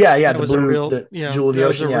Titanic? Yeah, that the was blue, a real, the jewel of the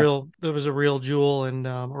ocean. There was a real jewel and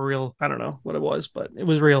a real, I don't know what it was, but it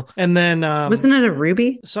was real. And then wasn't it a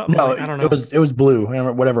ruby? Something no, I don't know. It was blue,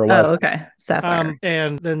 whatever it was. Oh, okay. Sapphire.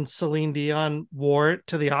 And then Celine Dion wore it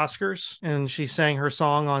to the Oscars, and she sang her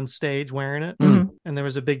song on stage wearing it. Mm-hmm. And there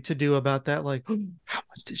was a big to-do about that, like, how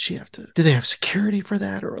much did she have to? Did they have security for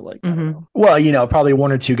that, or like, I don't know. Well, probably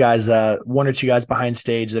one or two guys behind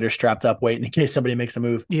stage that are strapped up waiting in case somebody makes a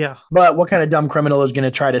move. Yeah. But what kind of dumb criminal is going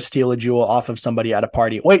to try to steal a jewel off of somebody at a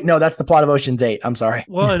party? Wait, no, that's the plot of Ocean's 8. I'm sorry.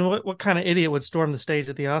 Well, and what kind of idiot would storm the stage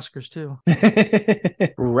at the Oscars too?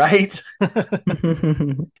 Right.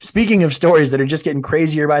 Speaking of stories that are just getting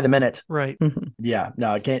crazier by the minute. Right. Yeah,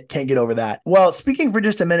 no, I can't get over that. Well, speaking for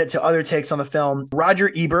just a minute to other takes on the film,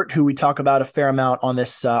 Roger Ebert, who we talk about a fair amount on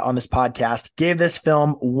this podcast, gave this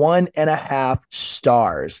film 1.5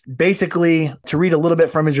 stars. Basically, to read a little bit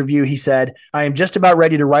from his review, he said, "I am just about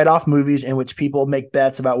ready to write off movies in which people make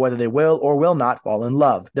bets about whether they will or will not fall in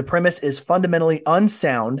love. The premise is fundamentally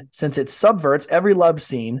unsound since it subverts every love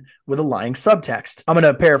scene with a lying subtext." I'm going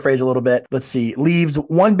to paraphrase a little bit. Let's see. "Leaves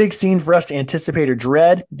one big scene for us to anticipate or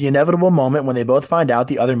dread, the inevitable moment when they both find out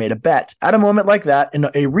the other made a bet. At a moment like that,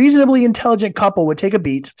 a reasonably intelligent couple would take a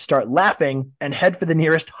beat, start laughing, and head for the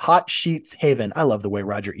nearest hot sheets haven." I love the way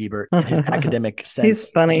Roger Ebert, in his academic sense, He's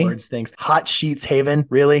funny. words things. Hot sheets haven,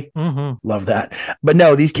 really? Mm-hmm. Love that. But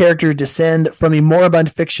no, these characters descend from the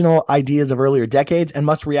moribund fictional ideas of earlier decades and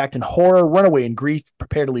must react in horror, run away in grief,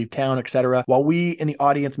 prepare to leave town, etc., while we in the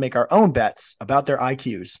audience make our own bets about their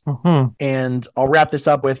IQs. Mm-hmm. And I'll wrap this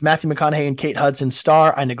up with Matthew McConaughey and Kate Hudson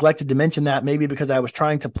star. I neglected to mention that maybe because I was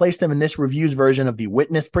trying to place them in this review's version of the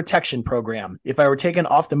Witness Protection Program. If I were taken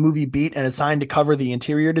off the movie beat and assigned to cover the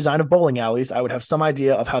interior design of bowling alleys, I would have some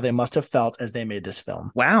idea of how they must have felt as they made this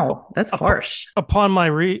film. Wow, that's harsh. Upon my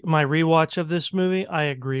rewatch of this movie, I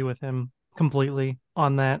agree with him completely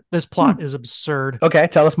on that. This plot is absurd. Okay,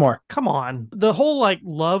 tell us more. Come on. The whole like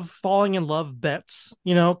falling in love bets,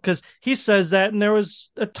 because he says that, and there was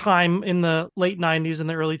a time in the late 90s and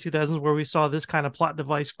the early 2000s where we saw this kind of plot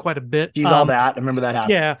device quite a bit. She's all that. I remember that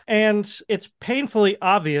happened. Yeah. And it's painfully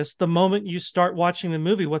obvious the moment you start watching the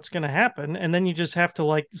movie what's going to happen, and then you just have to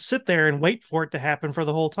like sit there and wait for it to happen for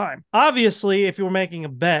the whole time. Obviously, if you were making a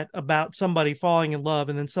bet about somebody falling in love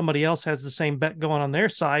and then somebody else has the same bet going on their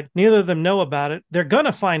side, neither of them know about it. They're going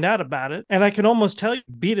to find out about it. And I can almost tell you,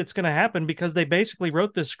 it's going to happen because they basically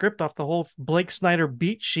wrote this script off the whole Blake Snyder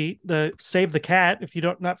beat sheet, the Save the Cat, if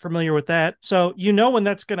you're not familiar with that. So when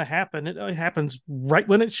that's going to happen. It happens right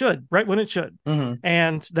when it should. Mm-hmm.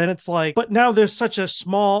 And then it's like, but now there's such a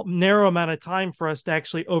small, narrow amount of time for us to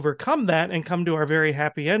actually overcome that and come to our very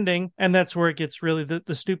happy ending. And that's where it gets really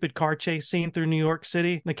the stupid car chase scene through New York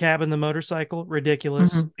City, the cab and the motorcycle,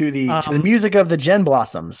 ridiculous. Mm-hmm. To the music of the Gen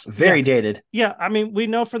Blossoms, very dated. Yeah, I mean, we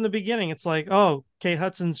know from the beginning, it's like, oh, Kate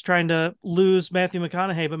Hudson's trying to lose Matthew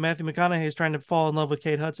McConaughey, but Matthew McConaughey is trying to fall in love with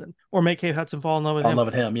Kate Hudson or make Kate Hudson fall in love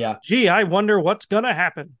with him. Yeah. Gee, I wonder what's going to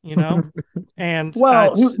happen, And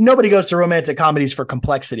well, nobody goes to romantic comedies for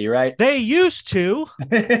complexity, right? They used to.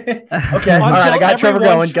 Okay, all right, I got Trevor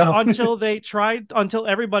going. Go. Until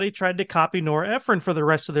everybody tried to copy Nora Ephron for the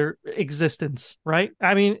rest of their existence, right?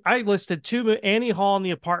 I mean, I listed two. Annie Hall and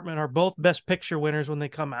The Apartment are both Best Picture winners when they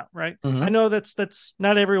come out, right? I know that's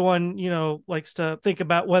not everyone, likes to think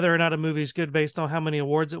about whether or not a movie is good based on how many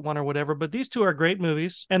awards it won or whatever, but these two are great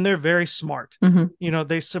movies and they're very smart.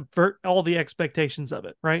 They subvert all the expectations of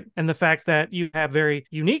it, right? And the fact that you have very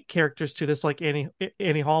unique characters to this, like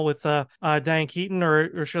Annie Hall with Diane Keaton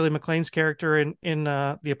or Shirley MacLaine's character in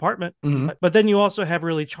The Apartment. But then you also have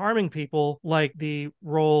really charming people like the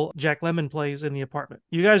role Jack Lemmon plays in The Apartment.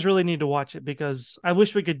 You guys really need to watch it because I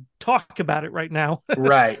wish we could talk about it right now.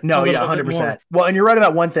 Right. No, yeah, 100%. Well, and you're right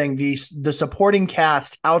about one thing. The supporting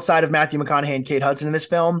cast outside of Matthew McConaughey and Kate Hudson in this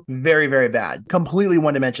film, very, very bad. Completely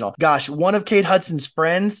one-dimensional. Gosh, one of Kate Hudson's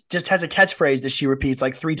friends just has a catchphrase that she repeats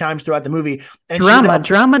like 3 times throughout the movie. And drama. And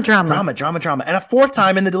a 4th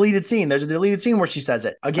time in the deleted scene. There's a deleted scene where she says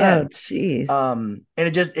it again. Oh, jeez.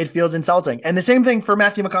 And it feels insulting. And the same thing for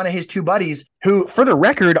Matthew McConaughey's 2 buddies, who, for the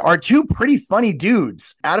record, are 2 pretty funny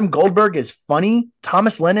dudes. Adam Goldberg is funny.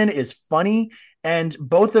 Thomas Lennon is funny. And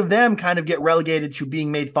both of them kind of get relegated to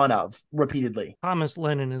being made fun of repeatedly. Thomas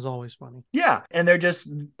Lennon is always funny. Yeah. And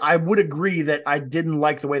I would agree that I didn't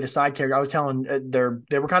like the way the side character, I was telling,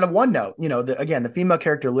 they were kind of one note. The female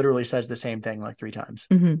character literally says the same thing like 3 times.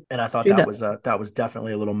 And I thought that was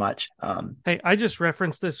definitely a little much. Hey, I just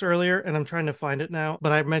referenced this earlier and I'm trying to find it now,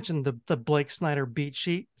 but I mentioned the Blake Snyder beat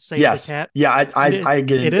sheet, Save the Cat. Yeah, I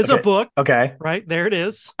get it. It is a book. Okay. Right, there it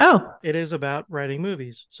is. Oh. It is about writing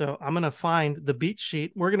movies. So I'm going to find the beat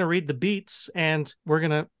sheet. We're going to read the beats and we're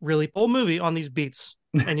going to really whole movie on these beats.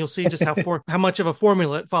 And you'll see just how much of a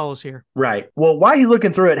formula it follows here. Right. Well, while he's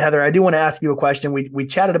looking through it, Heather, I do want to ask you a question. We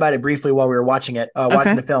chatted about it briefly while we were watching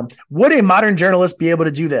the film. Would a modern journalist be able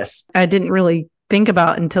to do this? I didn't really think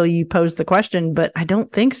about until you posed the question, but I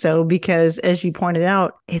don't think so because, as you pointed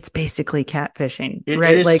out, it's basically catfishing. It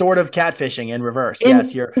is sort of catfishing in reverse.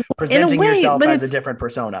 Yes, you're presenting yourself as a different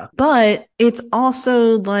persona. But it's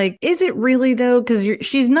also like, is it really though? Because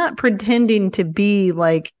she's not pretending to be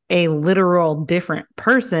like a literal different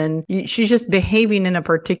person. She's just behaving in a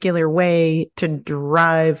particular way to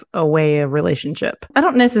drive away a relationship. I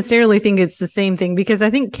don't necessarily think it's the same thing because I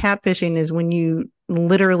think catfishing is when you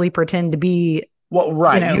literally pretend to be. Well,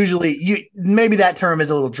 right. Usually, maybe that term is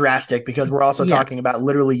a little drastic because we're also talking about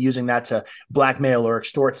literally using that to blackmail or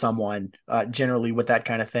extort someone, generally with that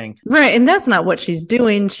kind of thing. Right. And that's not what she's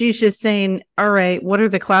doing. She's just saying, all right, what are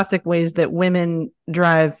the classic ways that women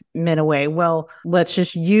drive men away? Well, let's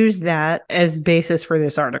just use that as basis for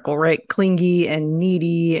this article, right? Clingy and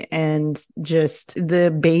needy and just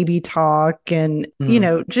the baby talk and,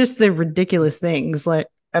 just the ridiculous things like.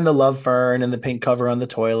 And the love fern and the pink cover on the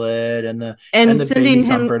toilet and the sending baby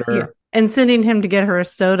comforter. Yeah. And sending him to get her a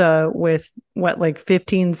soda with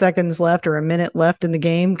 15 seconds left or a minute left in the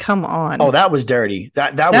game. Come on. Oh, that was dirty.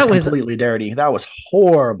 That was completely dirty. That was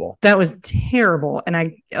horrible. That was terrible.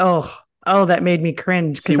 And that made me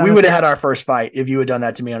cringe. See, we would have had our first fight if you had done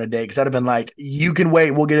that to me on a date. Because I'd have been like, you can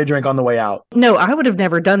wait. We'll get a drink on the way out. No, I would have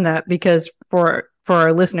never done that because for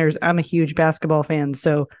our listeners, I'm a huge basketball fan.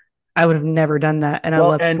 So I would have never done that. And I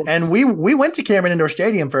love sports. And we went to Cameron Indoor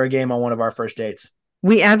Stadium for a game on one of our first dates.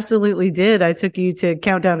 We absolutely did. I took you to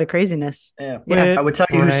Countdown to Craziness. Yeah. I would tell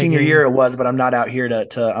you whose senior year it was, but I'm not out here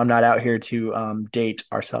to date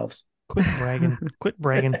ourselves. Quit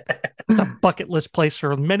bragging. It's a bucket list place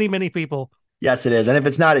for many, many people. Yes, it is. And if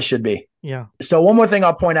it's not, it should be. Yeah. So one more thing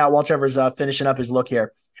I'll point out while Trevor's finishing up his look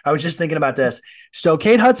here. I was just thinking about this. So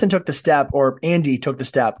Kate Hudson took the step, or Andy took the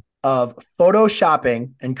step of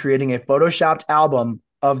photoshopping and creating a photoshopped album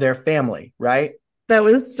of their family, right? That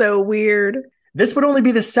was so weird. This would only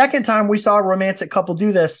be the second time we saw a romantic couple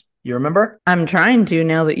do this. You remember? I'm trying to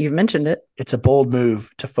now that you've mentioned it. It's a bold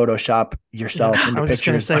move to Photoshop yourself into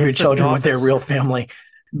pictures of your children with their real family.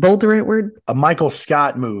 Bold the right word? A Michael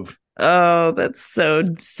Scott move. Oh, that's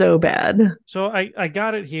so bad. So I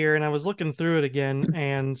got it here and I was looking through it again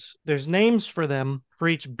and there's names for them for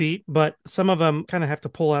each beat, but some of them kind of have to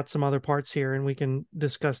pull out some other parts here and we can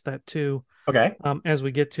discuss that too. Okay. As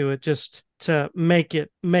we get to it, just to make it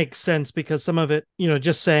make sense, because some of it,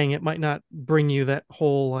 just saying it might not bring you that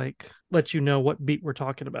whole, let you know what beat we're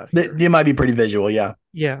talking about here. It might be pretty visual, yeah.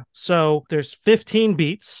 Yeah. So there's 15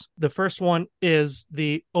 beats. The first one is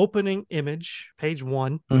the opening image, page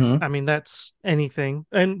 1. Mm-hmm. I mean, that's anything.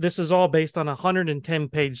 And this is all based on a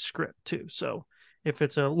 110-page script too. So If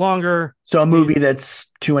it's a longer, so a movie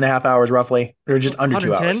that's 2.5 hours roughly, or just under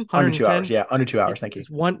 2 hours. 110? Under 2 hours, yeah, under 2 hours. Thank you. It's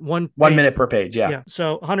one 1 minute per page, yeah. Yeah.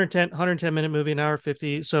 So 110 minute movie, an hour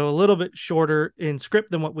 50. So a little bit shorter in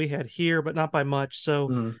script than what we had here, but not by much.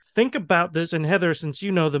 So think about this. And Heather, since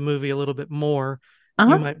you know the movie a little bit more,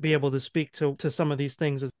 you might be able to speak to some of these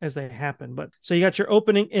things as they happen. But so you got your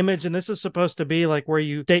opening image, and this is supposed to be like where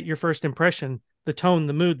you date your first impression, the tone,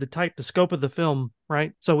 the mood, the type, the scope of the film,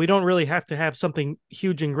 right? So we don't really have to have something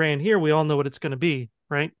huge and grand here. We all know what it's going to be,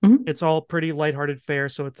 right? It's all pretty lighthearted fare,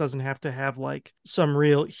 so it doesn't have to have like some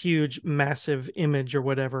real huge, massive image or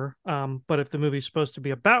whatever. But if the movie's supposed to be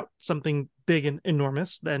about something big and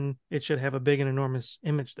enormous, then it should have a big and enormous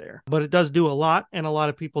image there. But it does do a lot, and a lot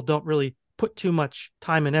of people don't really put too much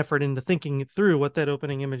time and effort into thinking through what that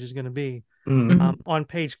opening image is going to be. On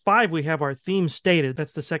page 5, we have our theme stated.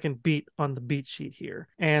 That's the second beat on the beat sheet here.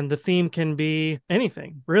 And the theme can be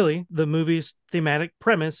anything, really. The movie's thematic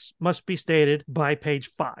premise must be stated by page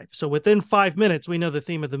 5. So within 5 minutes, we know the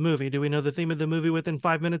theme of the movie. Do we know the theme of the movie within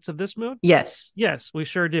 5 minutes of this movie? Yes. Yes, we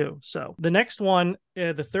sure do. So the next one,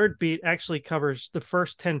 the third beat actually covers the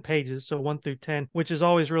first 10 pages, so 1 through 10, which is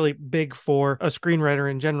always really big for a screenwriter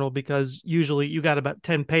in general, because usually you got about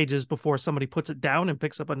 10 pages before somebody puts it down and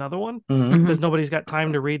picks up another one, because nobody's got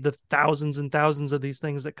time to read the thousands and thousands of these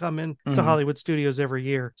things that come in to Hollywood studios every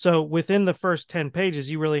year. So within the first 10 pages,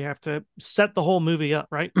 you really have to set the whole movie up,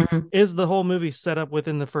 right? Is the whole movie set up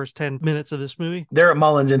within the first 10 minutes of this movie? They're at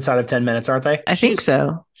Mullins inside of 10 minutes, aren't they? I think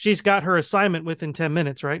so. She's got her assignment within 10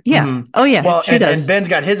 minutes, right? Yeah. Oh, yeah. Well, she does. And Ben's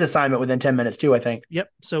got his assignment within 10 minutes too, I think. Yep.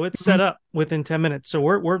 So it's set up within 10 minutes. So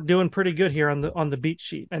we're doing pretty good here on the beat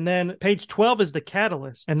sheet. And then page 12 is the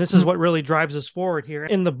catalyst. And this is what really drives us forward here.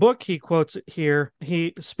 In the book, he quotes it here.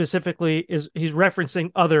 He specifically he's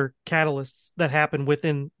referencing other catalysts that happen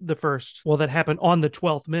that happen on the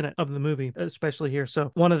 12th minute of the movie, especially here.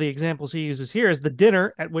 So one of the examples he uses here is the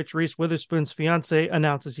dinner at which Reese Witherspoon's fiance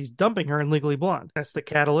announces he's dumping her in Legally Blonde. That's the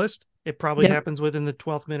catalyst. It probably happens within the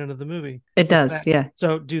 12th minute of the movie. It does, yeah.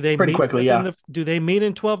 So do they pretty meet quickly? Yeah. Do they meet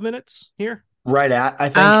in 12 minutes here? Right at, I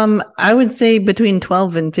think. I would say between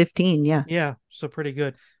 12 and 15. Yeah. Yeah. So pretty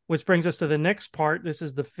good. Which brings us to the next part. This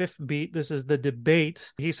is the fifth beat. This is the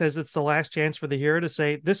debate. He says it's the last chance for the hero to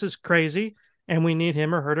say, this is crazy, and we need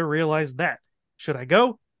him or her to realize that. Should I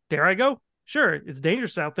go? Dare I go? Sure, it's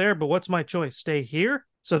dangerous out there, but what's my choice? Stay here?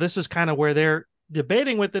 So this is kind of where they're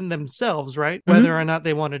debating within themselves, right? Whether or not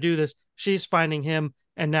they want to do this. She's finding him,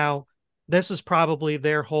 and now this is probably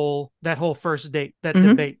that whole first date, that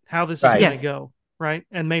debate, how this is going to go, right?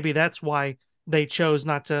 And maybe that's why they chose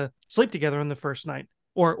not to sleep together on the first night.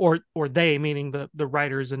 Or they, meaning the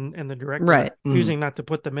writers and the director, right? Choosing not to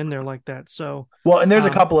put them in there like that. So well, and there's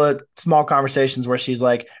a couple of small conversations where she's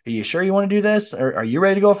like, "Are you sure you want to do this? Or are you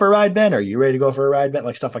ready to go for a ride, Ben? Are you ready to go for a ride, Ben?"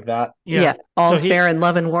 Like stuff like that. Yeah. All's fair in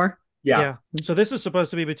love and war. Yeah. So this is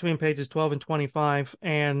supposed to be between pages 12 and 25,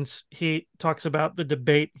 and he talks about the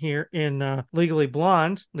debate here in Legally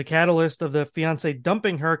Blonde. The catalyst of the fiance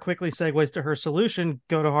dumping her quickly segues to her solution: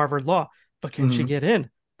 go to Harvard Law. But can she get in?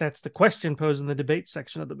 That's the question posed in the debate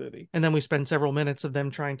section of the movie. And then we spend several minutes of them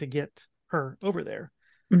trying to get her over there.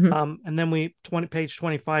 And then page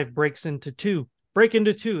 25 breaks into two. Break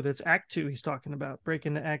into two. That's Act 2 he's talking about. Break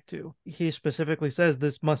into Act 2. He specifically says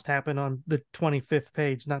this must happen on the 25th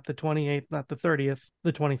page, not the 28th, not the 30th,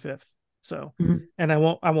 the 25th. So, and I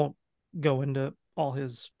won't go into all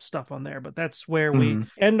his stuff on there, but that's where we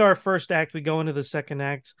end our first act. We go into the second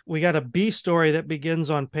act. We got a B story that begins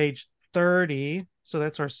on page 30. So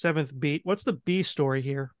that's our seventh beat. What's the B story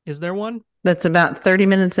here? Is there one? That's about 30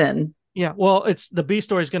 minutes in. Yeah. Well, it's the B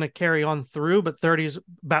story is going to carry on through, but 30 is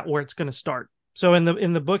about where it's going to start. So in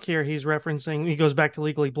the book here, he goes back to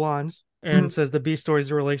Legally Blonde and says the B story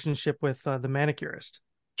is a relationship with the manicurist.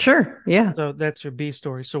 Sure. Yeah. So that's your B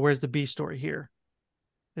story. So where's the B story here?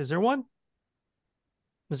 Is there one?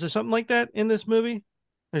 Is there something like that in this movie?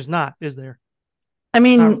 There's not, is there? I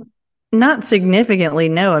mean, not significantly,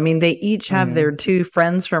 no. I mean, they each have their two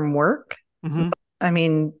friends from work. I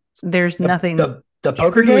mean, there's nothing. The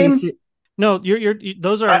poker game? No,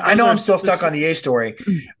 those are. I know I'm still stuck on the A story,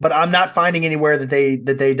 but I'm not finding anywhere that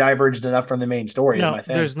they diverged enough from the main story. No, is my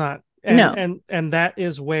thing. There's not. And that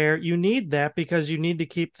is where you need that, because you need to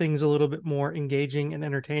keep things a little bit more engaging and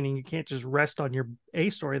entertaining. You can't just rest on your A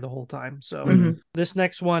story the whole time. So this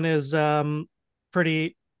next one is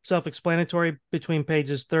pretty self-explanatory. Between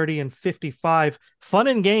pages 30 and 55, fun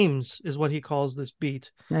and games is what he calls this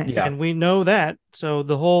beat. Nice. Yeah. And we know that. So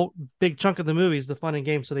the whole big chunk of the movie is the fun and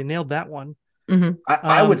games. So they nailed that one.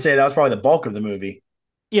 I would say that was probably the bulk of the movie.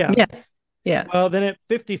 Yeah. Yeah. Well, then at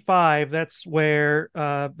 55, that's where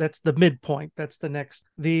that's the midpoint. That's the next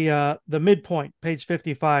the midpoint, page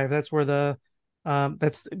 55. That's where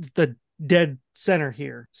that's the dead center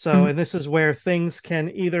here. So, and this is where things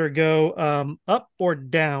can either go up or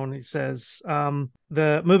down. He says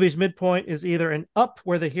the movie's midpoint is either an up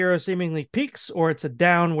where the hero seemingly peaks, or it's a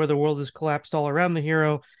down where the world has collapsed all around the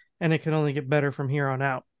hero, and it can only get better from here on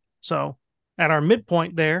out. So at our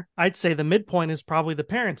midpoint there, I'd say the midpoint is probably the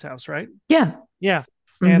parents' house, right? Yeah. Yeah.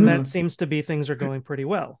 And that seems to be things are going pretty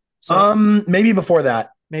well. So maybe before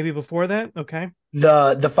that. Maybe before that? Okay.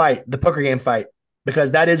 The fight, the poker game fight.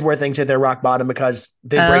 Because that is where things hit their rock bottom because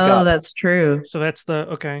they break up. Oh, that's true. So that's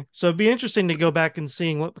okay. So it'd be interesting to go back and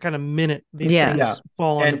seeing what kind of minute these things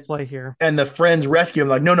fall into play here. And the friends rescue him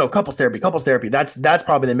like, no, couples therapy. That's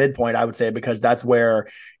probably the midpoint, I would say, because that's where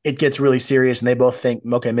it gets really serious and they both think,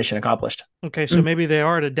 okay, mission accomplished. Okay, so maybe they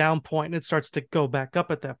are at a down point and it starts to go back up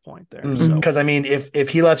at that point there. Because I mean, if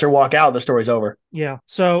he lets her walk out, the story's over. Yeah.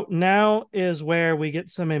 So now is where we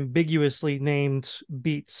get some ambiguously named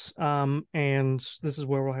beats. And this is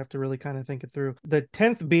where we'll have to really kind of think it through. The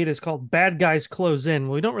 10th beat is called Bad Guys Close In.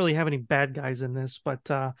 Well, we don't really have any bad guys in this, but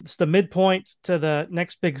it's the midpoint to the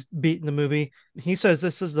next big beat in the movie. He says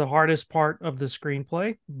this is the hardest part of the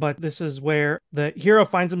screenplay, but this is where the hero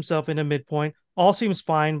finds himself in a midpoint. All seems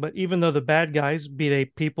fine, but even though the bad guys, be they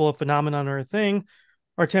people, a phenomenon, or a thing,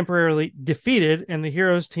 are temporarily defeated and the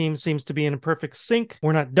hero's team seems to be in a perfect sync,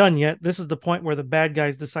 we're not done yet. This is the point where the bad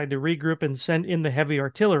guys decide to regroup and send in the heavy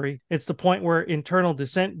artillery. It's the point where internal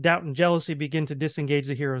dissent, doubt, and jealousy begin to disengage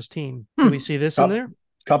the hero's team. Do we see this in there?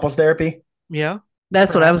 Couples therapy? Yeah.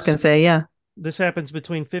 That's what I was going to say, yeah. This happens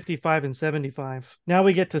between 55 and 75. Now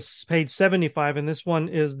we get to page 75, and this one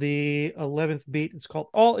is the 11th beat. It's called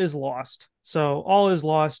All Is Lost. So all is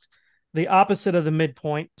lost. The opposite of the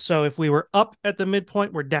midpoint. So if we were up at the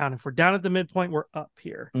midpoint, we're down. If we're down at the midpoint, we're up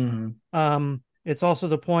here. It's also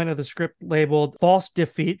the point of the script labeled false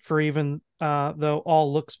defeat for even though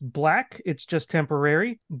all looks black, it's just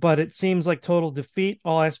temporary. But it seems like total defeat.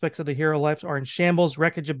 All aspects of the hero life are in shambles,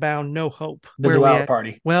 wreckage abound, no hope. The Delaware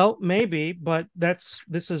party. Well, maybe, but this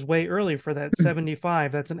is way early for that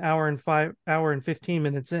 75. That's an hour and 15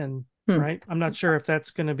 minutes in. Right. I'm not sure if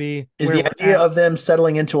that's going to be. Is the idea of them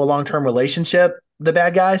settling into a long-term relationship the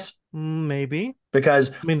bad guys? Maybe. Because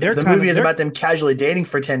if the movie is about them casually dating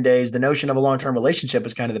for 10 days, the notion of a long-term relationship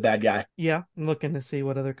is kind of the bad guy. Yeah. I'm looking to see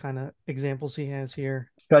what other kind of examples he has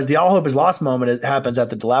here. Because the all hope is lost moment, it happens at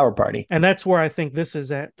the Delaware party. And that's where I think this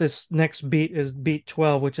is at. This next beat is beat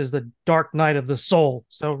 12, which is the Dark Night of the Soul.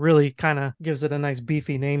 So really kind of gives it a nice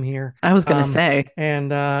beefy name here. I was going to say.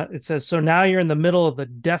 And it says, so now you're in the middle of the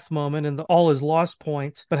death moment and the all is lost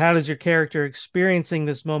point. But how does your character experiencing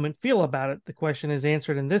this moment feel about it? The question is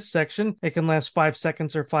answered in this section. It can last 5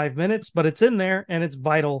 seconds or 5 minutes, but it's in there and it's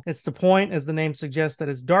vital. It's the point, as the name suggests, that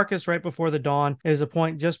it's darkest right before the dawn. It is a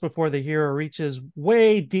point just before the hero reaches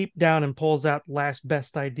way deep down and pulls out the last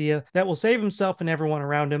best idea that will save himself and everyone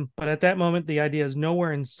around him. But at that moment, the idea is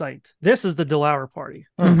nowhere in sight. This is the Delaware party.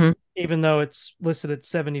 Even though it's listed at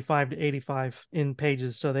 75 to 85 in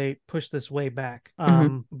pages. So they push this way back.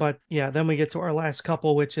 But yeah, then we get to our last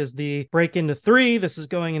couple, which is the break into 3. This is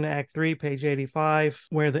going into Act 3, page 85,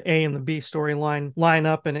 where the A and the B storyline line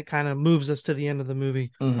up and it kind of moves us to the end of the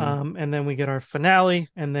movie. And then we get our finale,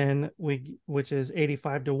 and then which is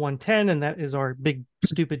 85 to 110, and that is our big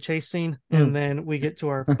stupid chase scene. And then we get to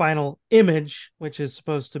our final image, which is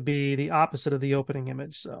supposed to be the opposite of the opening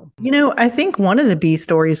image. So, I think one of the B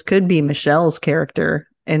stories could be Michelle's character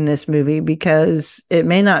in this movie, because it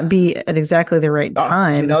may not be at exactly the right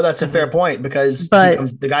time. That's a fair point, because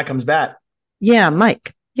the guy comes back. Yeah,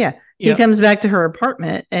 Mike. Yeah. He comes back to her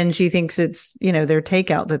apartment and she thinks it's, their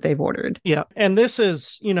takeout that they've ordered. Yeah. And this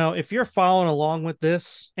is, if you're following along with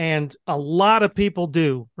this, and a lot of people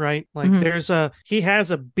do, right? Like he has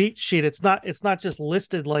a beat sheet. It's not just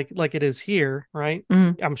listed like it is here, right?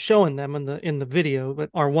 I'm showing them in the video, but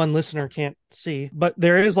our one listener can't see. But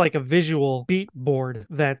there is like a visual beat board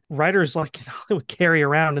that writers would carry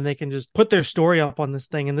around, and they can just put their story up on this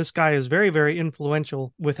thing. And this guy is very, very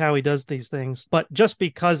influential with how he does these things. But just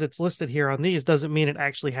because it's listed here on these doesn't mean it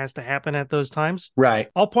actually has to happen at those times. Right.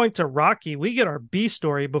 I'll point to Rocky. We get our B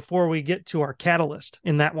story before we get to our catalyst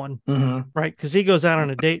in that one. Right. Because he goes out on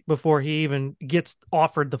a date before he even gets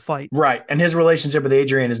offered the fight. Right. And his relationship with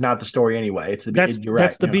Adrian is not the story anyway. It's that's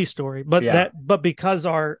the B story. But because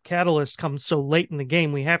our catalyst comes so late in the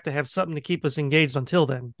game, we have to have something to keep us engaged until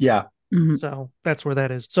then. Yeah. So that's where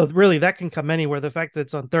that is. So really, that can come anywhere. The fact that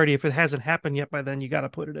it's on 30, if it hasn't happened yet by then, you got to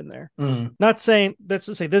put it in there. Not saying, that's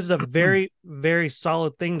to say, this is a very, very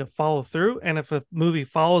solid thing to follow through. And if a movie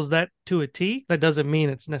follows that to a T, that doesn't mean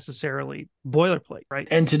it's necessarily boilerplate, right?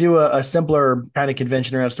 And to do a simpler kind of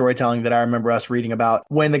convention around storytelling that I remember us reading about,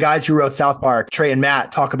 when the guys who wrote South Park, Trey and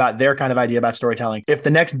Matt, talk about their kind of idea about storytelling, if the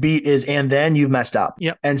next beat is and then, you've messed up.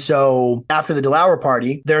 Yep. And so after the DeLauer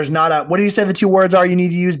party, there's not a, what do you say the two words are you need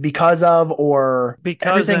to use? Because of, or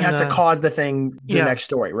because everything has to cause the thing, the next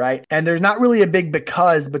story, right? And there's not really a big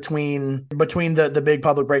because between the big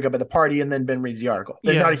public breakup at the party and then Ben reads the article.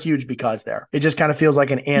 There's not a huge because there. It just kind of feels like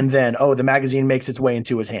an and then, oh, the magazine makes its way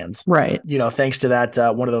into his hands. Right. You know, thanks to that,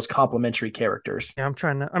 one of those complimentary characters. Yeah, I'm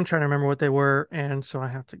trying to remember what they were, and so I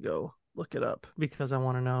have to go look it up because I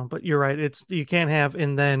want to know. But you're right, it's, you can't have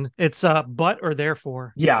and then, it's but or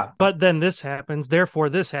therefore. Yeah. But then this happens, therefore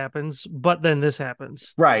this happens, but then this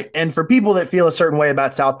happens. Right. And for people that feel a certain way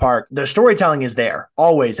about South Park, the storytelling is there,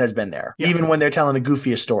 always has been there, even when they're telling the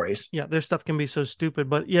goofiest stories. Yeah, their stuff can be so stupid,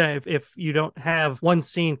 but yeah, if you don't have one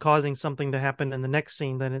scene causing something to happen in the next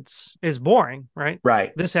scene, then it's boring, right?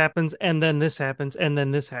 Right. This happens, and then this happens, and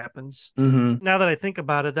then this happens. Now that I think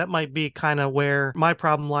about it, that might be kind of where my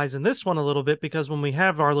problem lies in this one a little bit, because when we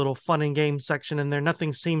have our little fun and games section in there,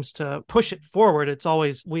 nothing seems to push it forward. It's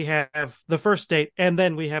always, we have the first date, and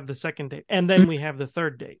then we have the second date, and then we have the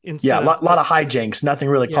third date. Yeah, a lot of hijinks, nothing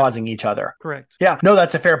really causing each other. Correct. Yeah, no,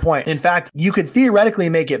 that's a fair point. In fact, you could theoretically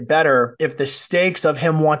make it better if the stakes of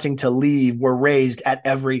him wanting to leave were raised at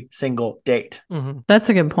every single date. That's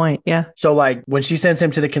a good point. Yeah. So like when she sends him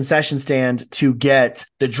to the concession stand to get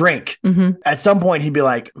the drink, at some point he'd be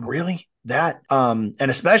like, really? That and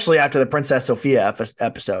especially after the Princess Sophia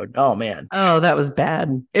episode. Oh man. Oh, that was bad.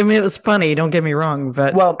 I mean, it was funny, don't get me wrong,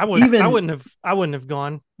 but well, I wouldn't have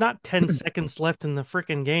gone. Not 10 seconds left in the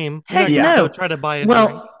freaking game. Heck no. Try to buy a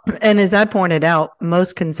drink. And as I pointed out,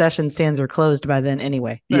 most concession stands are closed by then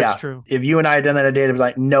anyway. That's true. If you and I had done that a date, it was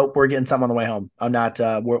like, nope, we're getting something on the way home. I'm not,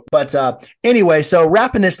 anyway, so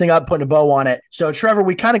wrapping this thing up, putting a bow on it. So Trevor,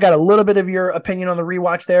 we kind of got a little bit of your opinion on the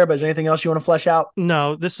rewatch there, but is there anything else you want to flesh out?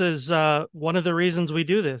 No, this is one of the reasons we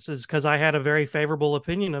do this is because I had a very favorable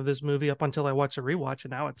opinion of this movie up until I watched a rewatch, and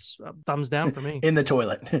now it's thumbs down for me. In the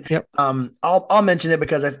toilet. Yep. I'll mention it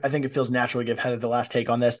because I think it feels natural to give Heather the last take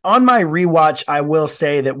on this. On my rewatch, I will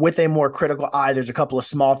say that with a more critical eye, there's a couple of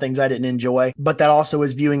small things I didn't enjoy, but that also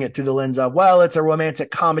is viewing it through the lens of, well, it's a romantic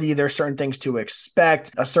comedy. There's certain things to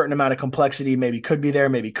expect. A certain amount of complexity maybe could be there,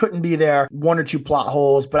 maybe couldn't be there. One or two plot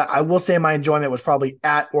holes, but I will say my enjoyment was probably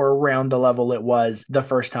at or around the level it was the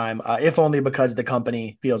first time, if only because the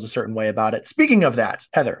company feels a certain way about it. Speaking of that,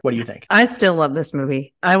 Heather, what do you think? I still love this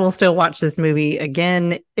movie. I will still watch this movie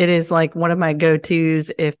again. It is like one of my go-tos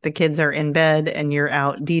if the kids are in bed and you're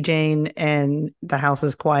out DJing and the house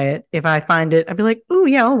is quiet. If I find it, I'd be like, ooh,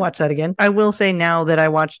 yeah, I'll watch that again. I will say now that I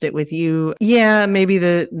watched it with you, yeah, maybe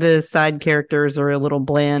the side characters are a little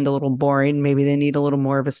bland, a little boring. Maybe they need a little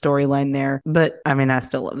more of a storyline there. But I mean, I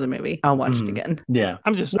still love the movie. I'll watch it again. Yeah.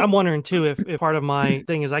 I'm wondering too if part of my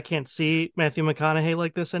thing is I can't see Matthew McConaughey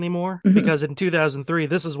like this anymore because in 2003,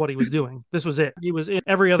 this is what he was doing. This was it. He was in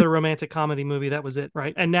every other romantic comedy movie. That was it.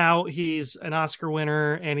 Right. And now he's an Oscar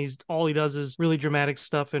winner and all he does is really dramatic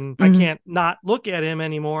stuff. And I can't not look at him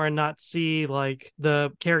anymore and not see like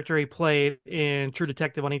the character he played in True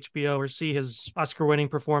Detective on HBO or see his Oscar winning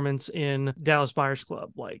performance in Dallas Buyers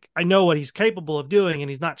Club. Like I know what he's capable of doing and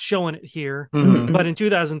he's not showing it here. But in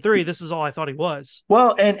 2003, this is all I thought he was.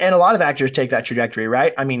 Well, and a lot of actors take that trajectory,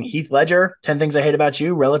 right? I mean, Heath Ledger, 10 Things I Hate About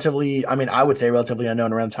You, I would say relatively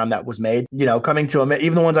unknown around the time that was made. You know,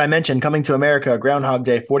 even the ones I mentioned, Coming to America, Groundhog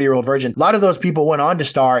Day, 40-Year-Old Virgin. A lot of those people went on to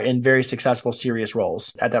star in very successful, serious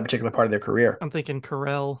roles at that particular part of their career. I'm thinking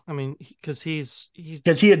Carell. I mean, because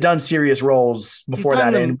he had done serious roles before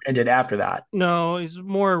that and did after that. No, he's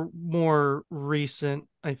more recent.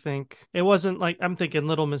 I think it wasn't like I'm thinking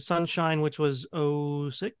Little Miss Sunshine, which was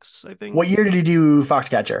 2006, I think. What year did he do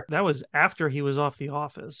Foxcatcher? That was after he was off The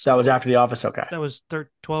Office. That was after The Office. Okay. That was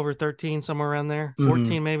 12 or 13, somewhere around there.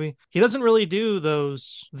 14 maybe. He doesn't really do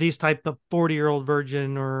these type of 40-Year-Old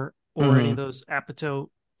Virgin or any of those Apatow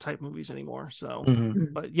type movies anymore. So,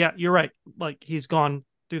 but yeah, you're right. Like he's gone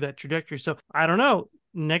through that trajectory. So I don't know.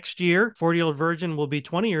 next year, 40-Year-Old Virgin will be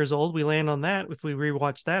 20 years old. We land on that. If we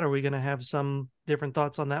rewatch that, are we going to have some different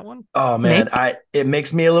thoughts on that one? Oh man, it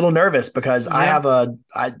makes me a little nervous because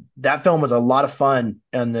that film was a lot of fun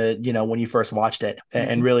and when you first watched it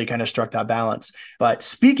and really kind of struck that balance. But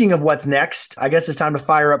speaking of what's next, I guess it's time to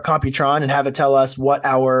fire up Computron and have it tell us what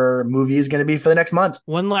our movie is going to be for the next month.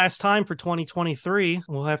 One last time for 2023,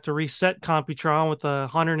 we'll have to reset Computron with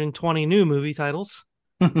 120 new movie titles.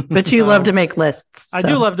 But you love to make lists. So. I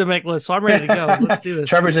do love to make lists, so I'm ready to go. Let's do this.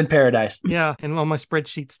 Trevor's in paradise. Yeah, and on my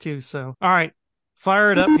spreadsheets too. So, all right,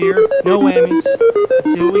 fire it up here. No whammies.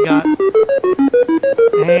 Let's see what we got.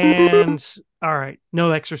 And all right,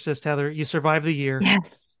 no Exorcist, Heather. You survived the year.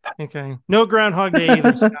 Yes. Okay. No Groundhog Day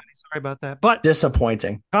either, Scotty. Sorry about that. But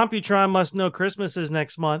disappointing. Computron must know Christmas is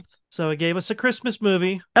next month. So it gave us a Christmas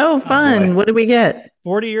movie. Oh, fun. What did we get?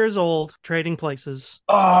 40 Years Old, Trading Places.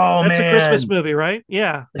 Oh, That's man. a Christmas movie, right?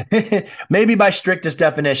 Yeah. Maybe by strictest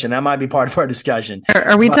definition. That might be part of our discussion.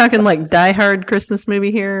 Are we talking like Die Hard Christmas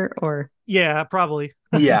movie here or? Yeah, probably.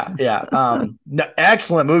 Yeah. No,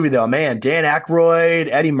 excellent movie though, man. Dan Aykroyd,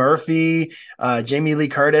 Eddie Murphy, Jamie Lee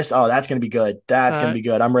Curtis. Oh, that's gonna be good. That's gonna be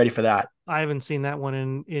good. I'm ready for that. I haven't seen that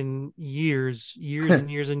one in years and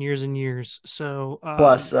years. So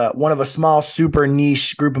plus one of a small, super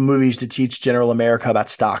niche group of movies to teach general America about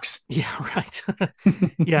stocks. Yeah, right.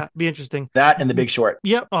 Yeah, be interesting. That and The Big Short.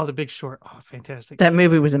 Yep. Oh, The Big Short. Oh, fantastic. That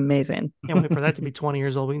movie was amazing. Can't wait for that to be 20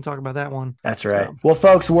 years old. We can talk about that one. That's right. So. Well,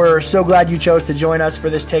 folks, we're so glad you chose to join us for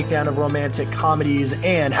this takedown of romantic comedies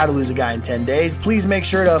and How to Lose a Guy in 10 Days. Please make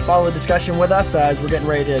sure to follow the discussion with us as we're getting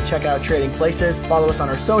ready to check out Trading Places. Follow us on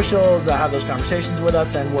our socials, have those conversations with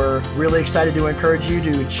us, and we're really excited to encourage you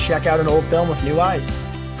to check out an old film with new eyes.